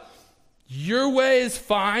 well, your way is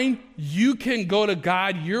fine. You can go to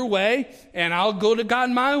God your way, and I'll go to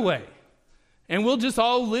God my way. And we'll just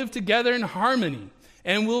all live together in harmony,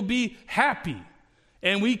 and we'll be happy,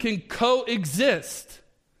 and we can coexist.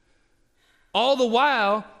 All the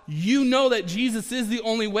while, you know that Jesus is the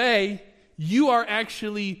only way. You are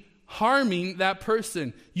actually harming that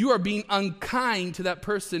person. You are being unkind to that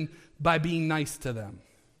person by being nice to them.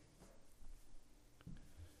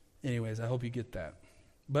 Anyways, I hope you get that.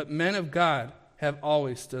 But men of God have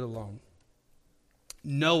always stood alone.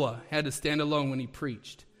 Noah had to stand alone when he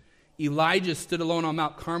preached. Elijah stood alone on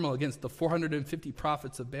Mount Carmel against the 450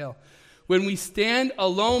 prophets of Baal. When we stand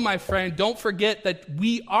alone, my friend, don't forget that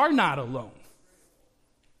we are not alone.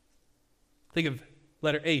 Think of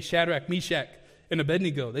letter A, Shadrach, Meshach, and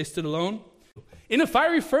Abednego. They stood alone. In a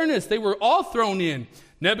fiery furnace, they were all thrown in.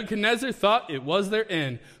 Nebuchadnezzar thought it was their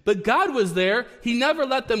end. But God was there. He never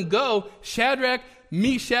let them go. Shadrach,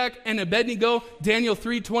 Meshach, and Abednego, Daniel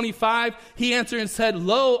 3:25, he answered and said,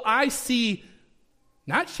 lo, I see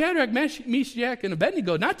not Shadrach, Meshach, and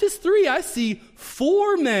Abednego, not just 3, I see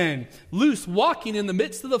 4 men loose walking in the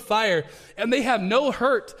midst of the fire, and they have no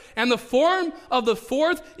hurt. And the form of the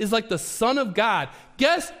 4th is like the Son of God.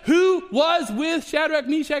 Guess who was with Shadrach,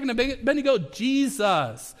 Meshach, and Abednego?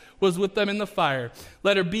 Jesus was with them in the fire.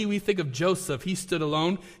 Letter B, we think of Joseph. He stood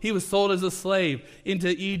alone. He was sold as a slave into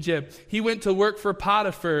Egypt. He went to work for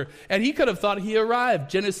Potiphar, and he could have thought he arrived.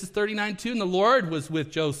 Genesis 39:2, and the Lord was with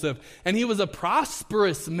Joseph, and he was a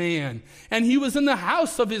prosperous man, and he was in the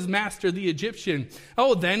house of his master, the Egyptian.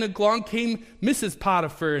 Oh, then along came Mrs.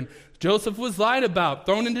 Potiphar, and Joseph was lied about,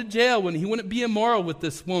 thrown into jail when he wouldn't be immoral with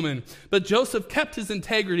this woman. But Joseph kept his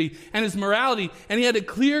integrity and his morality, and he had a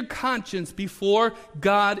clear conscience before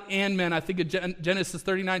God and men. I think of Genesis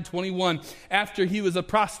 39:21. After he was a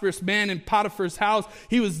prosperous man in Potiphar's house,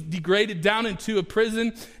 he was degraded down into a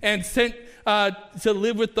prison and sent to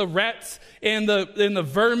live with the rats and the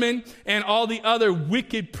vermin and all the other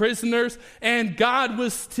wicked prisoners. And God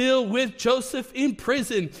was still with Joseph in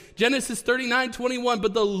prison. Genesis 39:21.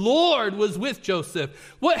 But the Lord was with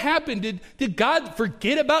Joseph. What happened? Did God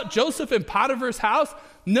forget about Joseph in Potiphar's house?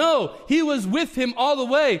 No, he was with him all the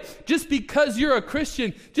way. Just because you're a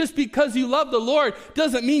Christian, just because you love the Lord,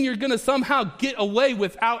 doesn't mean you're going to somehow get away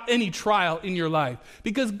without any trial in your life.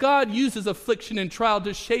 Because God uses affliction and trial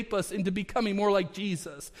to shape us into becoming more like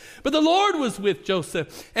Jesus. But the Lord was with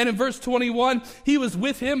Joseph. And in verse 21, he was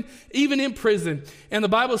with him even in prison. And the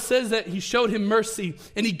Bible says that he showed him mercy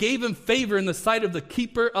and he gave him favor in the sight of the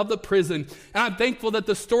keeper of the prison. And I'm thankful that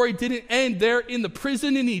the story didn't end there in the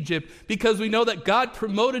prison in Egypt, because we know that God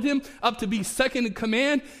promoted him up to be second in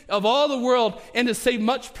command of all the world and to save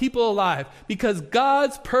much people alive, because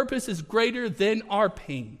God's purpose is greater than our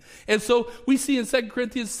pain. And so we see in 2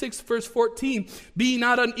 Corinthians 6 verse 14, be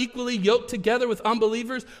not unequally yoked together with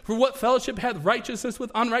unbelievers, for what fellowship hath righteousness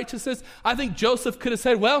with unrighteousness? I think Joseph could have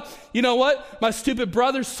said, well, you know what? My stupid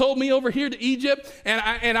brothers sold me over here to Egypt,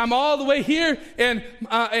 and I'm all the way here, and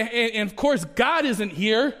of course God isn't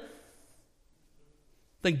here.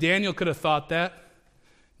 I think Daniel could have thought that.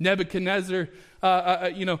 Nebuchadnezzar,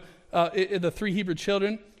 the three Hebrew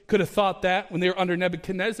children could have thought that when they were under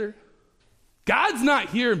Nebuchadnezzar. God's not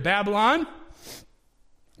here in Babylon.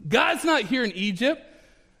 God's not here in Egypt.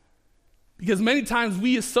 Because many times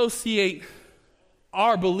we associate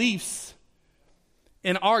our beliefs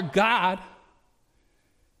and our God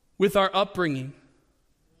with our upbringing,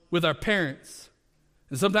 with our parents.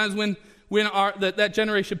 And sometimes when that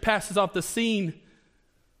generation passes off the scene,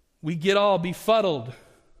 we get all befuddled.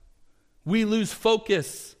 We lose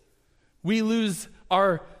focus. We lose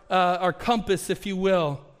our compass, if you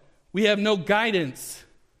will. We have no guidance.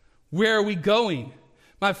 Where are we going?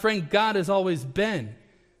 My friend, God has always been.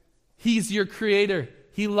 He's your creator.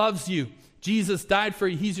 He loves you. Jesus died for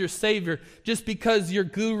you. He's your Savior. Just because your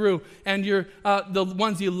guru and your the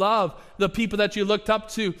ones you love, the people that you looked up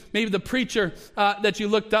to, maybe the preacher that you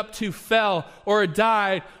looked up to fell or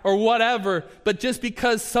died or whatever, but just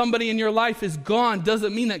because somebody in your life is gone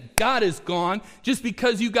doesn't mean that God is gone. Just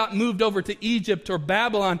because you got moved over to Egypt or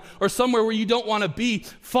Babylon or somewhere where you don't want to be,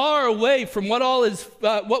 far away from what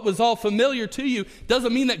was all familiar to you,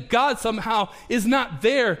 doesn't mean that God somehow is not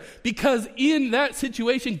there, because in that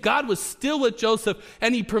situation, God was still with Joseph,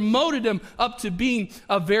 and he promoted him up to being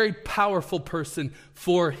a very powerful person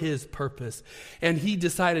for his purpose. And he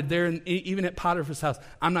decided there, even at Potiphar's house,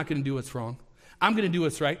 I'm not going to do what's wrong. I'm going to do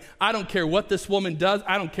what's right. I don't care what this woman does.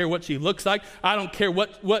 I don't care what she looks like. I don't care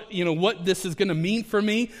what this is going to mean for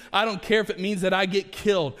me. I don't care if it means that I get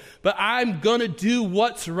killed. But I'm going to do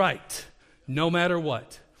what's right, no matter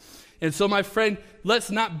what. And so, my friend, let's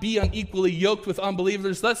not be unequally yoked with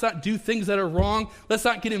unbelievers. Let's not do things that are wrong. Let's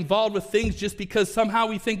not get involved with things just because somehow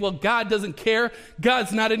we think, well, God doesn't care.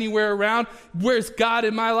 God's not anywhere around. Where's God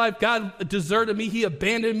in my life? God deserted me. He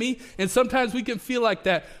abandoned me. And sometimes we can feel like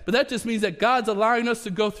that. But that just means that God's allowing us to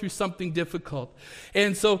go through something difficult.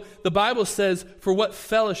 And so the Bible says, for what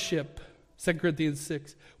fellowship, 2 Corinthians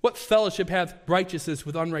 6, what fellowship hath righteousness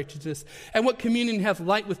with unrighteousness? And what communion hath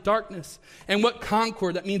light with darkness? And what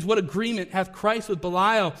concord, that means what agreement, hath Christ with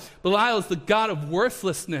Belial? Belial is the god of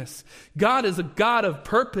worthlessness. God is a God of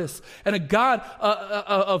purpose and a God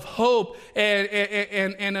of hope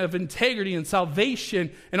and of integrity and salvation,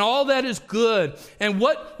 and all that is good. And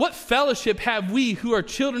what fellowship have we who are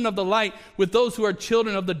children of the light with those who are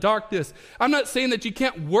children of the darkness? I'm not saying that you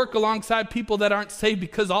can't work alongside people that aren't saved,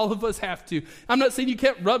 because all of us have to. I'm not saying you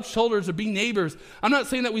can't rub shoulders or be neighbors. I'm not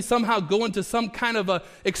saying that we somehow go into some kind of a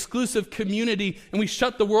exclusive community and we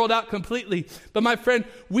shut the world out completely. But my friend,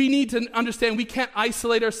 we need to understand we can't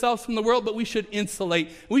isolate ourselves from the world, but we should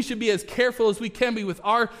insulate. We should be as careful as we can be with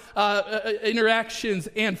our interactions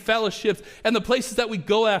and fellowships and the places that we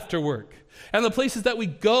go after work, and the places that we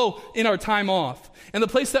go in our time off, and the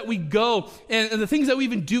place that we go, and the things that we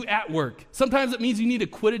even do at work. Sometimes it means you need to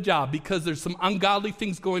quit a job because there's some ungodly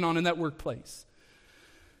things going on in that workplace.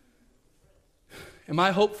 And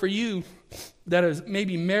my hope for you that is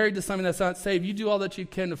maybe married to somebody that's not saved, you do all that you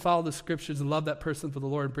can to follow the scriptures and love that person for the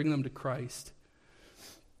Lord and bring them to Christ.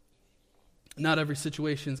 Not every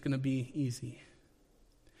situation is going to be easy.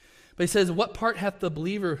 But he says, what part hath the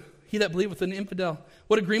believer, he that believeth an infidel?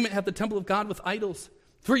 What agreement hath the temple of God with idols?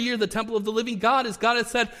 For ye are the temple of the living God, as God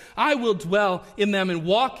hath said, I will dwell in them and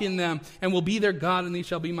walk in them, and will be their God, and they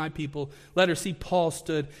shall be my people. Let her see Paul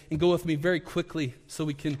stood, and go with me very quickly so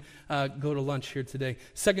we can go to lunch here today.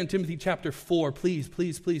 2 Timothy chapter 4, please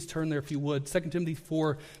turn there if you would. 2 Timothy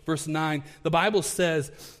 4, verse 9. The Bible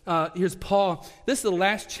says, here's Paul. This is the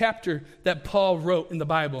last chapter that Paul wrote in the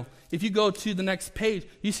Bible. If you go to the next page,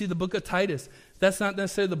 you see the book of Titus. That's not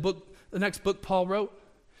necessarily the next book Paul wrote.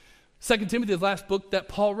 2 Timothy is the last book that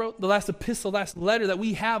Paul wrote, the last epistle, last letter that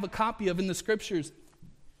we have a copy of in the scriptures.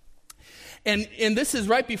 And this is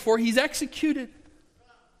right before he's executed.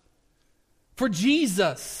 for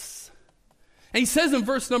Jesus. And he says in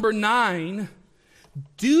verse number 9,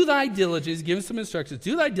 do thy diligence, give him some instructions,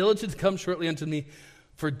 do thy diligence to come shortly unto me,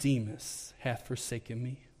 for Demas hath forsaken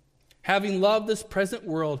me, having loved this present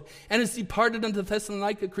world, and is departed unto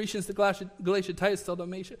Thessalonica, Crescens, to Galatia, Titus, to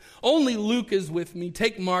Dalmatia. Only Luke is with me.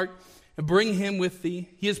 Take Mark and bring him with thee.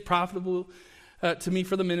 He is profitable to me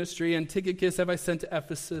for the ministry. And Tychicus have I sent to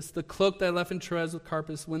Ephesus. The cloak that I left in Troas with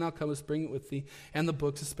Carpus, when thou comest, bring it with thee, and the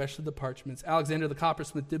books, especially the parchments. Alexander the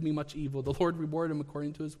coppersmith did me much evil. The Lord reward him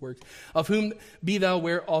according to his works, of whom be thou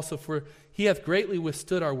aware also, for he hath greatly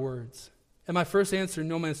withstood our words. And my first answer,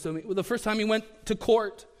 no man stood me. Well, the first time he went to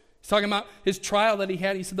court, he's talking about his trial that he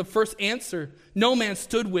had. He said, the first answer, no man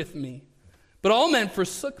stood with me, but all men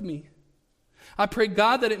forsook me. I pray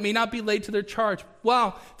God that it may not be laid to their charge.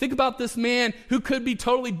 Wow, think about this man who could be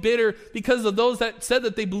totally bitter because of those that said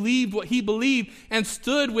that they believed what he believed and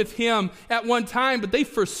stood with him at one time, but they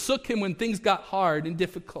forsook him when things got hard and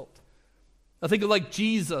difficult. I think of like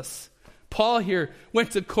Jesus. Paul here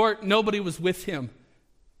went to court, nobody was with him.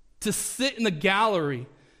 To sit in the gallery,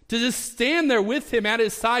 to just stand there with him at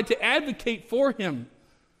his side, to advocate for him.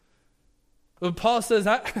 But Paul says,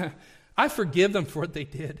 I forgive them for what they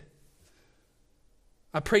did.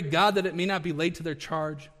 I pray God that it may not be laid to their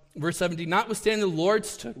charge. Verse 17, notwithstanding the Lord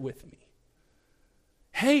stood with me.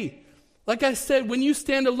 Hey, like I said, when you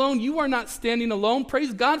stand alone, you are not standing alone.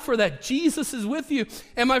 Praise God for that. Jesus is with you.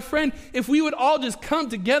 And my friend, if we would all just come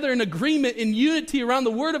together in agreement, in unity around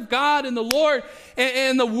the Word of God and the Lord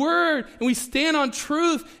and the Word, and we stand on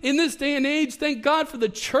truth in this day and age, thank God for the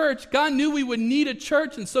church. God knew we would need a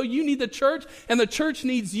church, and so you need the church, and the church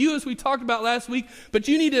needs you, as we talked about last week. But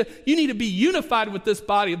you need to be unified with this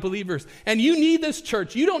body of believers, and you need this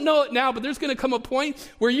church. You don't know it now, but there's going to come a point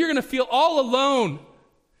where you're going to feel all alone.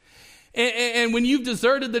 And when you've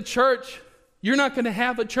deserted the church, you're not going to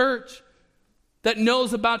have a church that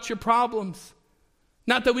knows about your problems.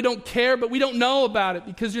 Not that we don't care, but we don't know about it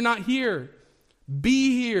because you're not here.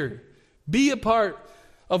 Be here. Be a part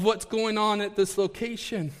of what's going on at this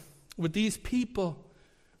location with these people,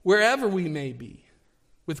 wherever we may be,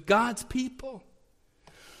 with God's people.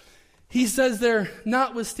 He says there,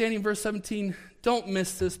 notwithstanding, verse 17, don't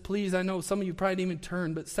miss this, please. I know some of you probably didn't even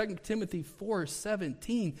turn, but 2 Timothy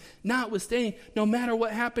 4:17, notwithstanding, no matter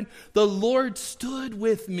what happened, the Lord stood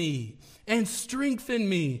with me and strengthened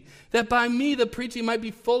me, that by me the preaching might be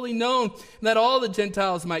fully known, and that all the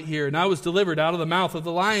Gentiles might hear. And I was delivered out of the mouth of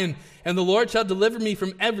the lion, and the Lord shall deliver me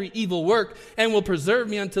from every evil work, and will preserve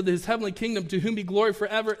me unto his heavenly kingdom, to whom be glory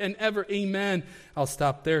forever and ever. Amen. I'll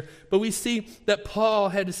stop there. But we see that Paul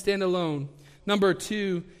had to stand alone. Number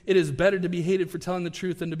 2, it is better to be hated for telling the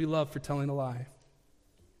truth than to be loved for telling a lie.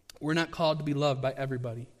 We're not called to be loved by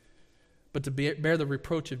everybody, but to bear the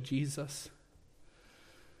reproach of Jesus.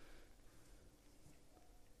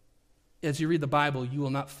 As you read the Bible, you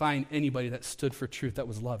will not find anybody that stood for truth that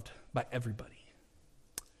was loved by everybody.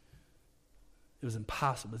 It was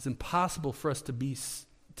impossible. It's impossible for us to be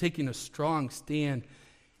taking a strong stand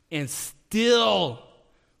and still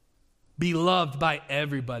be loved by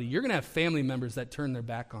everybody. You're going to have family members that turn their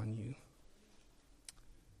back on you.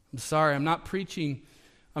 I'm sorry, I'm not preaching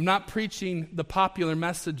the popular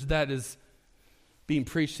message that is being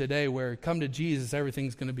preached today, where come to Jesus,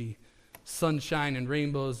 everything's going to be sunshine and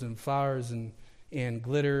rainbows and flowers and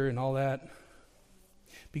glitter and all that.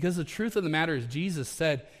 Because the truth of the matter is, Jesus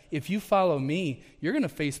said, if you follow me, you're going to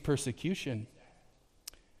face persecution.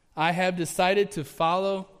 I have decided to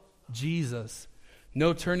follow Jesus.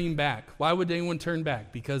 No turning back. Why would anyone turn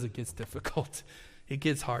back? Because it gets difficult. It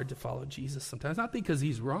gets hard to follow Jesus sometimes. Not because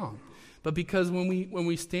he's wrong, but because when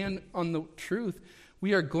we stand on the truth,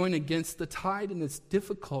 we are going against the tide, and it's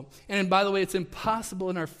difficult. And by the way, it's impossible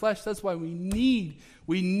in our flesh. That's why we need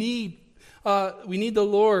the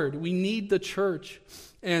Lord. We need the church.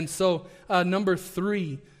 And so, number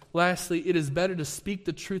 3, lastly, it is better to speak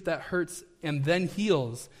the truth that hurts and then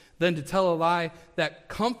heals than to tell a lie that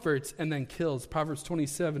comforts and then kills. Proverbs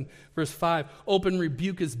 27, verse 5, open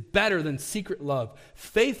rebuke is better than secret love.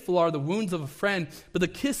 Faithful are the wounds of a friend, but the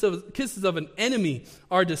kisses of an enemy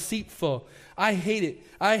are deceitful. I hate it.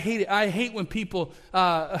 I hate when people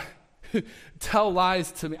tell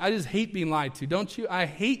lies to me. I just hate being lied to, don't you? I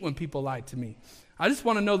hate when people lie to me. I just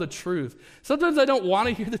want to know the truth. Sometimes I don't want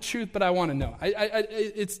to hear the truth, but I want to know.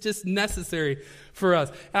 It's just necessary for us.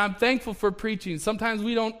 And I'm thankful for preaching. Sometimes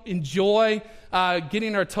we don't enjoy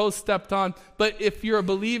getting our toes stepped on, but if you're a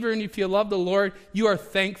believer and if you love the Lord, you are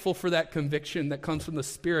thankful for that conviction that comes from the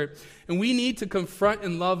Spirit. And we need to confront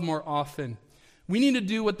and love more often. We need to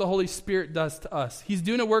do what the Holy Spirit does to us. He's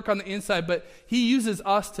doing a work on the inside, but he uses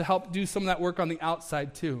us to help do some of that work on the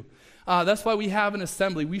outside too. That's why we have an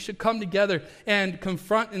assembly. We should come together and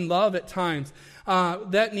confront in love at times.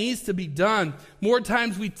 That needs to be done. More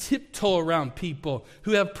times we tiptoe around people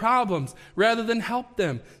who have problems rather than help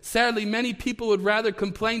them. Sadly, many people would rather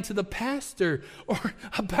complain to the pastor or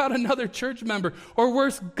about another church member, or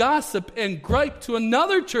worse, gossip and gripe to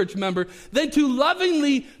another church member than to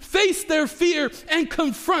lovingly face their fear and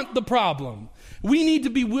confront the problem. We need to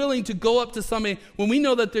be willing to go up to somebody when we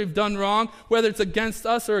know that they've done wrong, whether it's against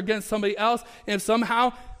us or against somebody else, and if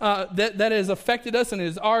somehow that has affected us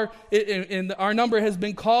and our number has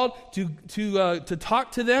been called to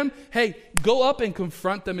talk to them. Hey, go up and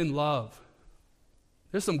confront them in love.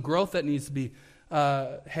 There's some growth that needs to be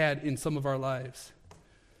had in some of our lives.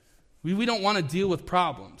 We don't want to deal with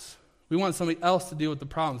problems. We want somebody else to deal with the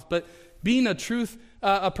problems. But being a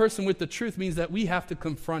person with the truth means that we have to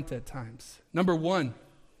confront at times. Number one,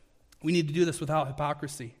 we need to do this without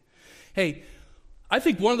hypocrisy. Hey, I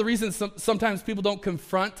think one of the reasons sometimes people don't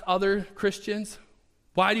confront other Christians,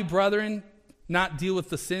 why do brethren not deal with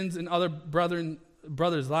the sins in other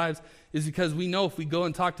brothers' lives, is because we know if we go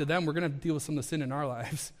and talk to them, we're going to deal with some of the sin in our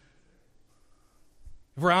lives.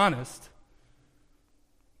 If we're honest.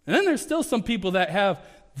 And then there's still some people that have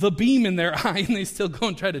the beam in their eye and they still go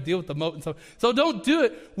and try to deal with the mote and stuff. So don't do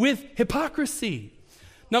it with hypocrisy.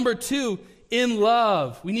 Number two, in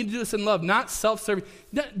love. We need to do this in love, not self-serving.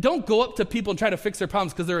 Don't go up to people and try to fix their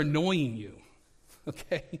problems because they're annoying you.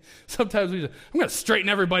 Okay? Sometimes I'm going to straighten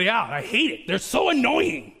everybody out. I hate it. They're so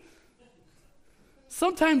annoying.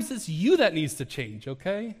 Sometimes it's you that needs to change,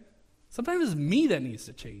 okay? Sometimes it's me that needs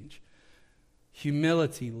to change.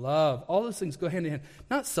 Humility, love, all those things go hand in hand.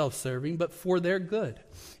 Not self-serving, but for their good.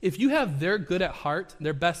 If you have their good at heart,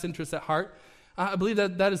 their best interests at heart, I believe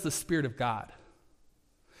that is the Spirit of God.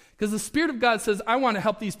 Because the Spirit of God says, I want to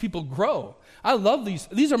help these people grow. I love these.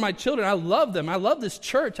 These are my children. I love them. I love this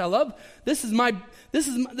church. These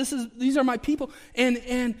are my people.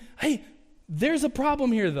 And hey, there's a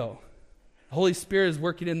problem here though. The Holy Spirit is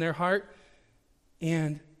working in their heart,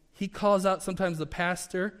 and he calls out sometimes the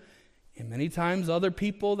pastor and many times other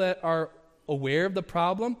people that are aware of the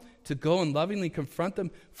problem to go and lovingly confront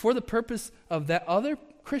them for the purpose of that other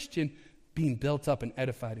Christian being built up and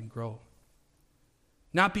edified and grow.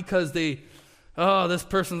 Not because this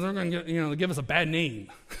person's they're going to give us a bad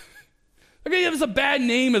name. They're going to give us a bad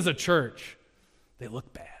name as a church. They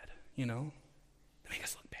look bad, They make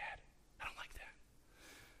us look bad. I don't like that.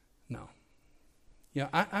 No.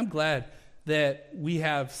 I'm glad that we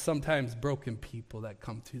have sometimes broken people that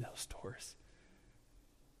come through those doors.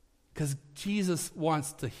 Because Jesus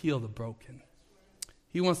wants to heal the broken.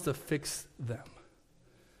 He wants to fix them.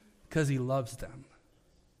 Because he loves them.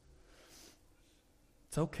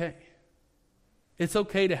 It's okay. It's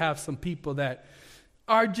okay to have some people that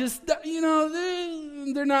are just,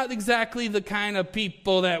 they're not exactly the kind of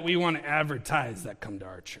people that we want to advertise that come to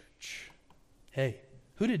our church. Hey,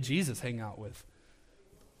 who did Jesus hang out with?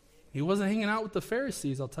 He wasn't hanging out with the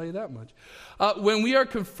Pharisees, I'll tell you that much. When we are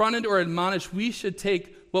confronted or admonished, we should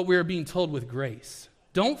take what we are being told with grace.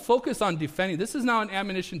 Don't focus on defending. This is now an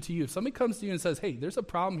admonition to you. If somebody comes to you and says, hey, there's a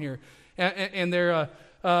problem here, and they're,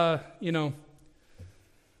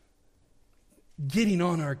 getting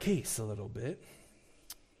on our case a little bit,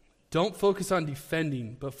 don't focus on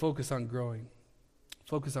defending, but focus on growing.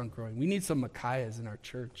 Focus on growing. We need some Micaiahs in our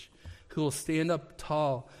church who will stand up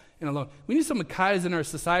tall and alone. We need some Micaiahs in our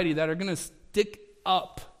society that are going to stick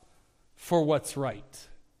up for what's right.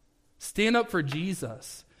 Stand up for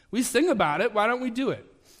Jesus. We sing about it. Why don't we do it?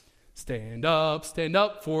 Stand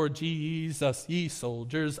up for Jesus, ye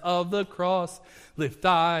soldiers of the cross. Lift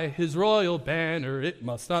high his royal banner, it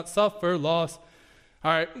must not suffer loss.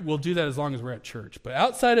 All right, we'll do that as long as we're at church. But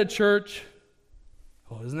outside of church,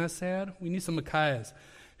 isn't that sad? We need some Micaiahs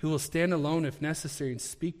who will stand alone if necessary and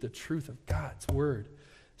speak the truth of God's word.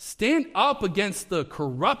 Stand up against the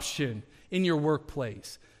corruption in your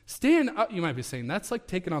workplace. Stand up. You might be saying, that's like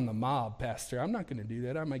taking on the mob, Pastor. I'm not going to do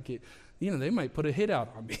that. I might get, they might put a hit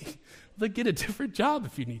out on me. They'll get a different job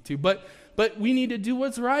if you need to. But we need to do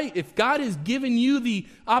what's right. If God has given you the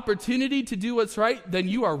opportunity to do what's right, then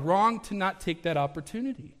you are wrong to not take that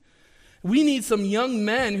opportunity. We need some young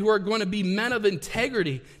men who are going to be men of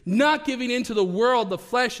integrity, not giving into the world, the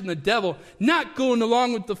flesh, and the devil, not going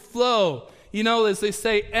along with the flow. As they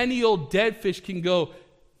say, any old dead fish can go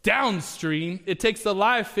downstream. It takes the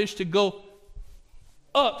live fish to go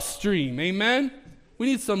upstream. Amen? We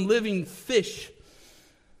need some living fish.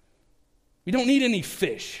 We don't need any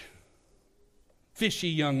fish. Fishy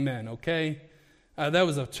young men, okay? That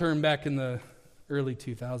was a term back in the early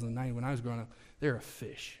 2009 when I was growing up. They're a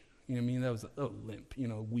fish. You know what I mean? That was limp,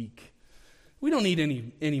 weak. We don't need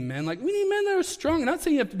any men. Like, we need men that are strong. I'm not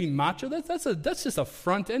saying you have to be macho. That's just a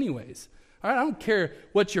front anyways. All right, I don't care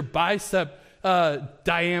what your bicep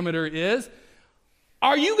diameter is.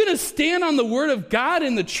 Are you going to stand on the word of God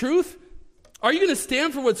and the truth? Are you going to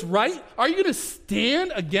stand for what's right? Are you going to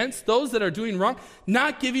stand against those that are doing wrong?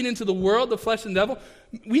 Not giving into the world, the flesh, and the devil?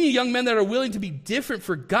 We need young men that are willing to be different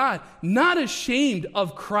for God, not ashamed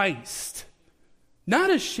of Christ.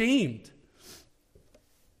 Not ashamed.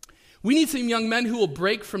 We need some young men who will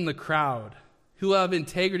break from the crowd, who will have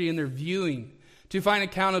integrity in their viewing, to find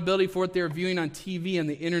accountability for what they're viewing on TV and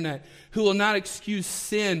the internet, who will not excuse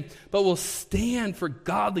sin, but will stand for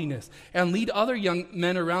godliness and lead other young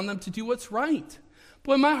men around them to do what's right.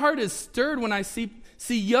 Boy, my heart is stirred when I see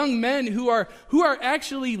young men who are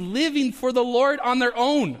actually living for the Lord on their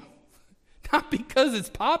own. Not because it's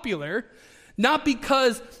popular, not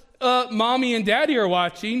because mommy and daddy are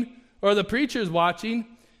watching or the preacher's watching.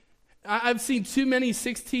 I've seen too many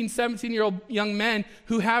 16, 17-year-old young men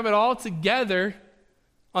who have it all together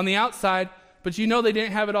on the outside, but you know they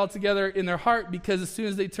didn't have it all together in their heart because as soon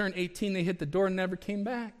as they turned 18, they hit the door and never came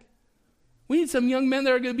back. We need some young men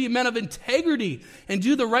that are going to be men of integrity and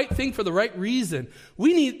do the right thing for the right reason.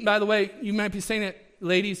 We need, by the way, you might be saying it,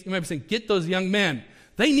 ladies, you might be saying, get those young men.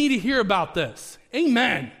 They need to hear about this.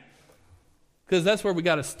 Amen. Because that's where we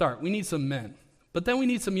got to start. We need some men. But then we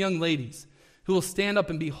need some young ladies who will stand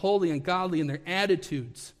up and be holy and godly in their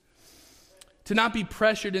attitudes, to not be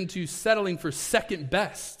pressured into settling for second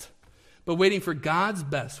best, but waiting for God's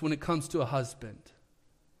best when it comes to a husband.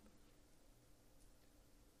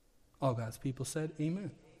 All God's people said,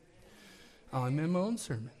 amen. I'm in my own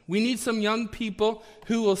sermon. We need some young people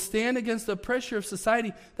who will stand against the pressure of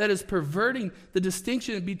society that is perverting the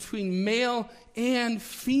distinction between male and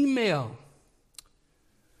female.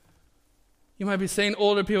 You might be saying,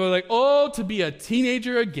 older people are like, oh, to be a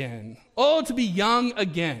teenager again. Oh, to be young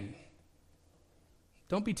again.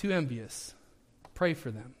 Don't be too envious. Pray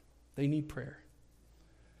for them. They need prayer.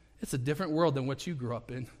 It's a different world than what you grew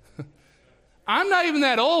up in. I'm not even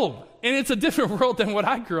that old, and it's a different world than what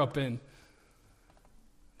I grew up in.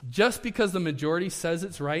 Just because the majority says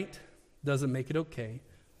it's right doesn't make it okay.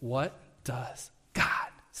 What does God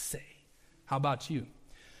say? How about you?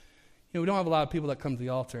 We don't have a lot of people that come to the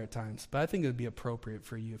altar at times, but I think it would be appropriate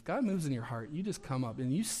for you. If God moves in your heart, you just come up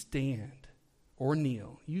and you stand or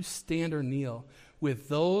kneel. You stand or kneel with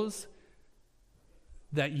those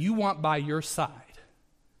that you want by your side.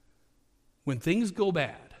 When things go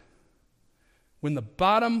bad, when the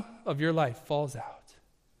bottom of your life falls out,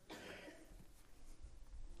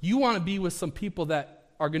 you want to be with some people that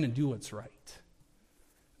are going to do what's right,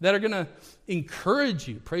 that are going to encourage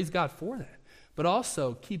you. Praise God for that. But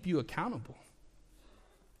also keep you accountable.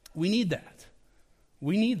 We need that.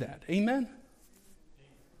 We need that. Amen?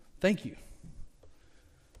 Thank you.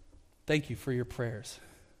 Thank you for your prayers.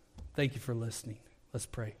 Thank you for listening. Let's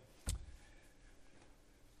pray.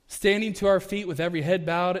 Standing to our feet with every head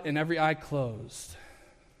bowed and every eye closed.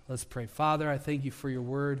 Let's pray. Father, I thank you for your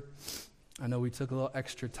word. I know we took a little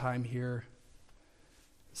extra time here.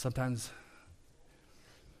 Sometimes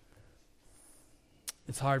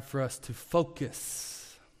it's hard for us to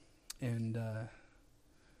focus, but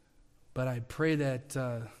I pray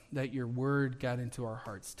that your word got into our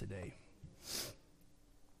hearts today.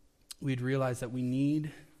 We'd realize that we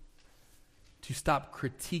need to stop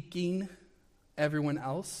critiquing everyone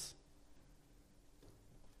else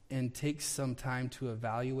and take some time to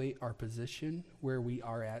evaluate our position, where we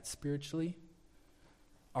are at spiritually.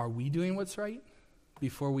 Are we doing what's right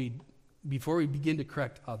before we begin to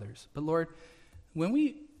correct others? But Lord, when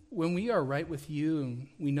we are right with you and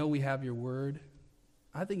we know we have your word,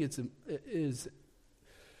 I think it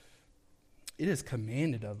is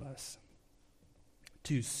commanded of us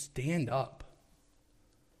to stand up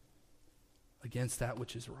against that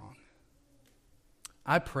which is wrong.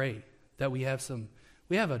 I pray that we have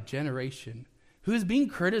a generation who is being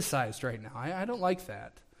criticized right now. I don't like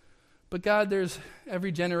that. But God,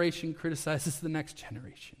 every generation criticizes the next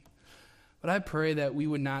generation. But I pray that we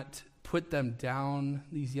would not put them down,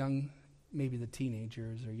 these young, maybe the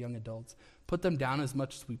teenagers or young adults, put them down as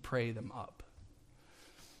much as we pray them up.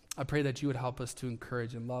 I pray that you would help us to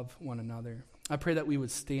encourage and love one another. I pray that we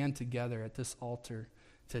would stand together at this altar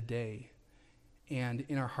today, and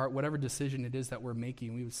in our heart, whatever decision it is that we're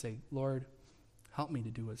making, we would say, Lord, help me to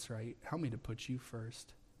do what's right. Help me to put you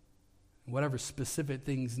first. And whatever specific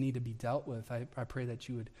things need to be dealt with, I pray that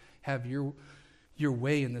you would have your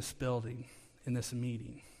way in this building, in this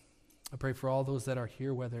meeting. I pray for all those that are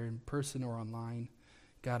here, whether in person or online.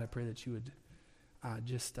 God, I pray that you would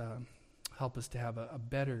just help us to have a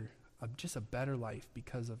better life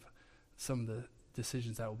because of some of the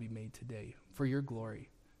decisions that will be made today for your glory.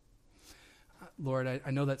 Lord,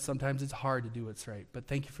 I know that sometimes it's hard to do what's right, but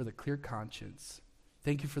thank you for the clear conscience.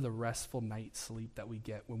 Thank you for the restful night's sleep that we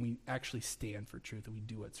get when we actually stand for truth and we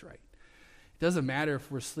do what's right. It doesn't matter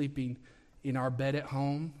if we're sleeping in our bed at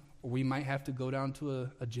home, or we might have to go down to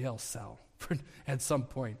a jail cell at some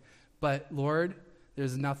point. But Lord,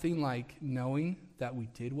 there's nothing like knowing that we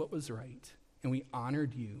did what was right and we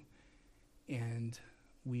honored you and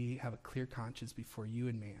we have a clear conscience before you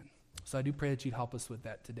and man. So I do pray that you'd help us with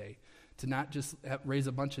that today, to not just raise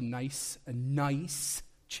a bunch of nice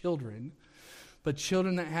children, but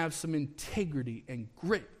children that have some integrity and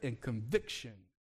grit and conviction.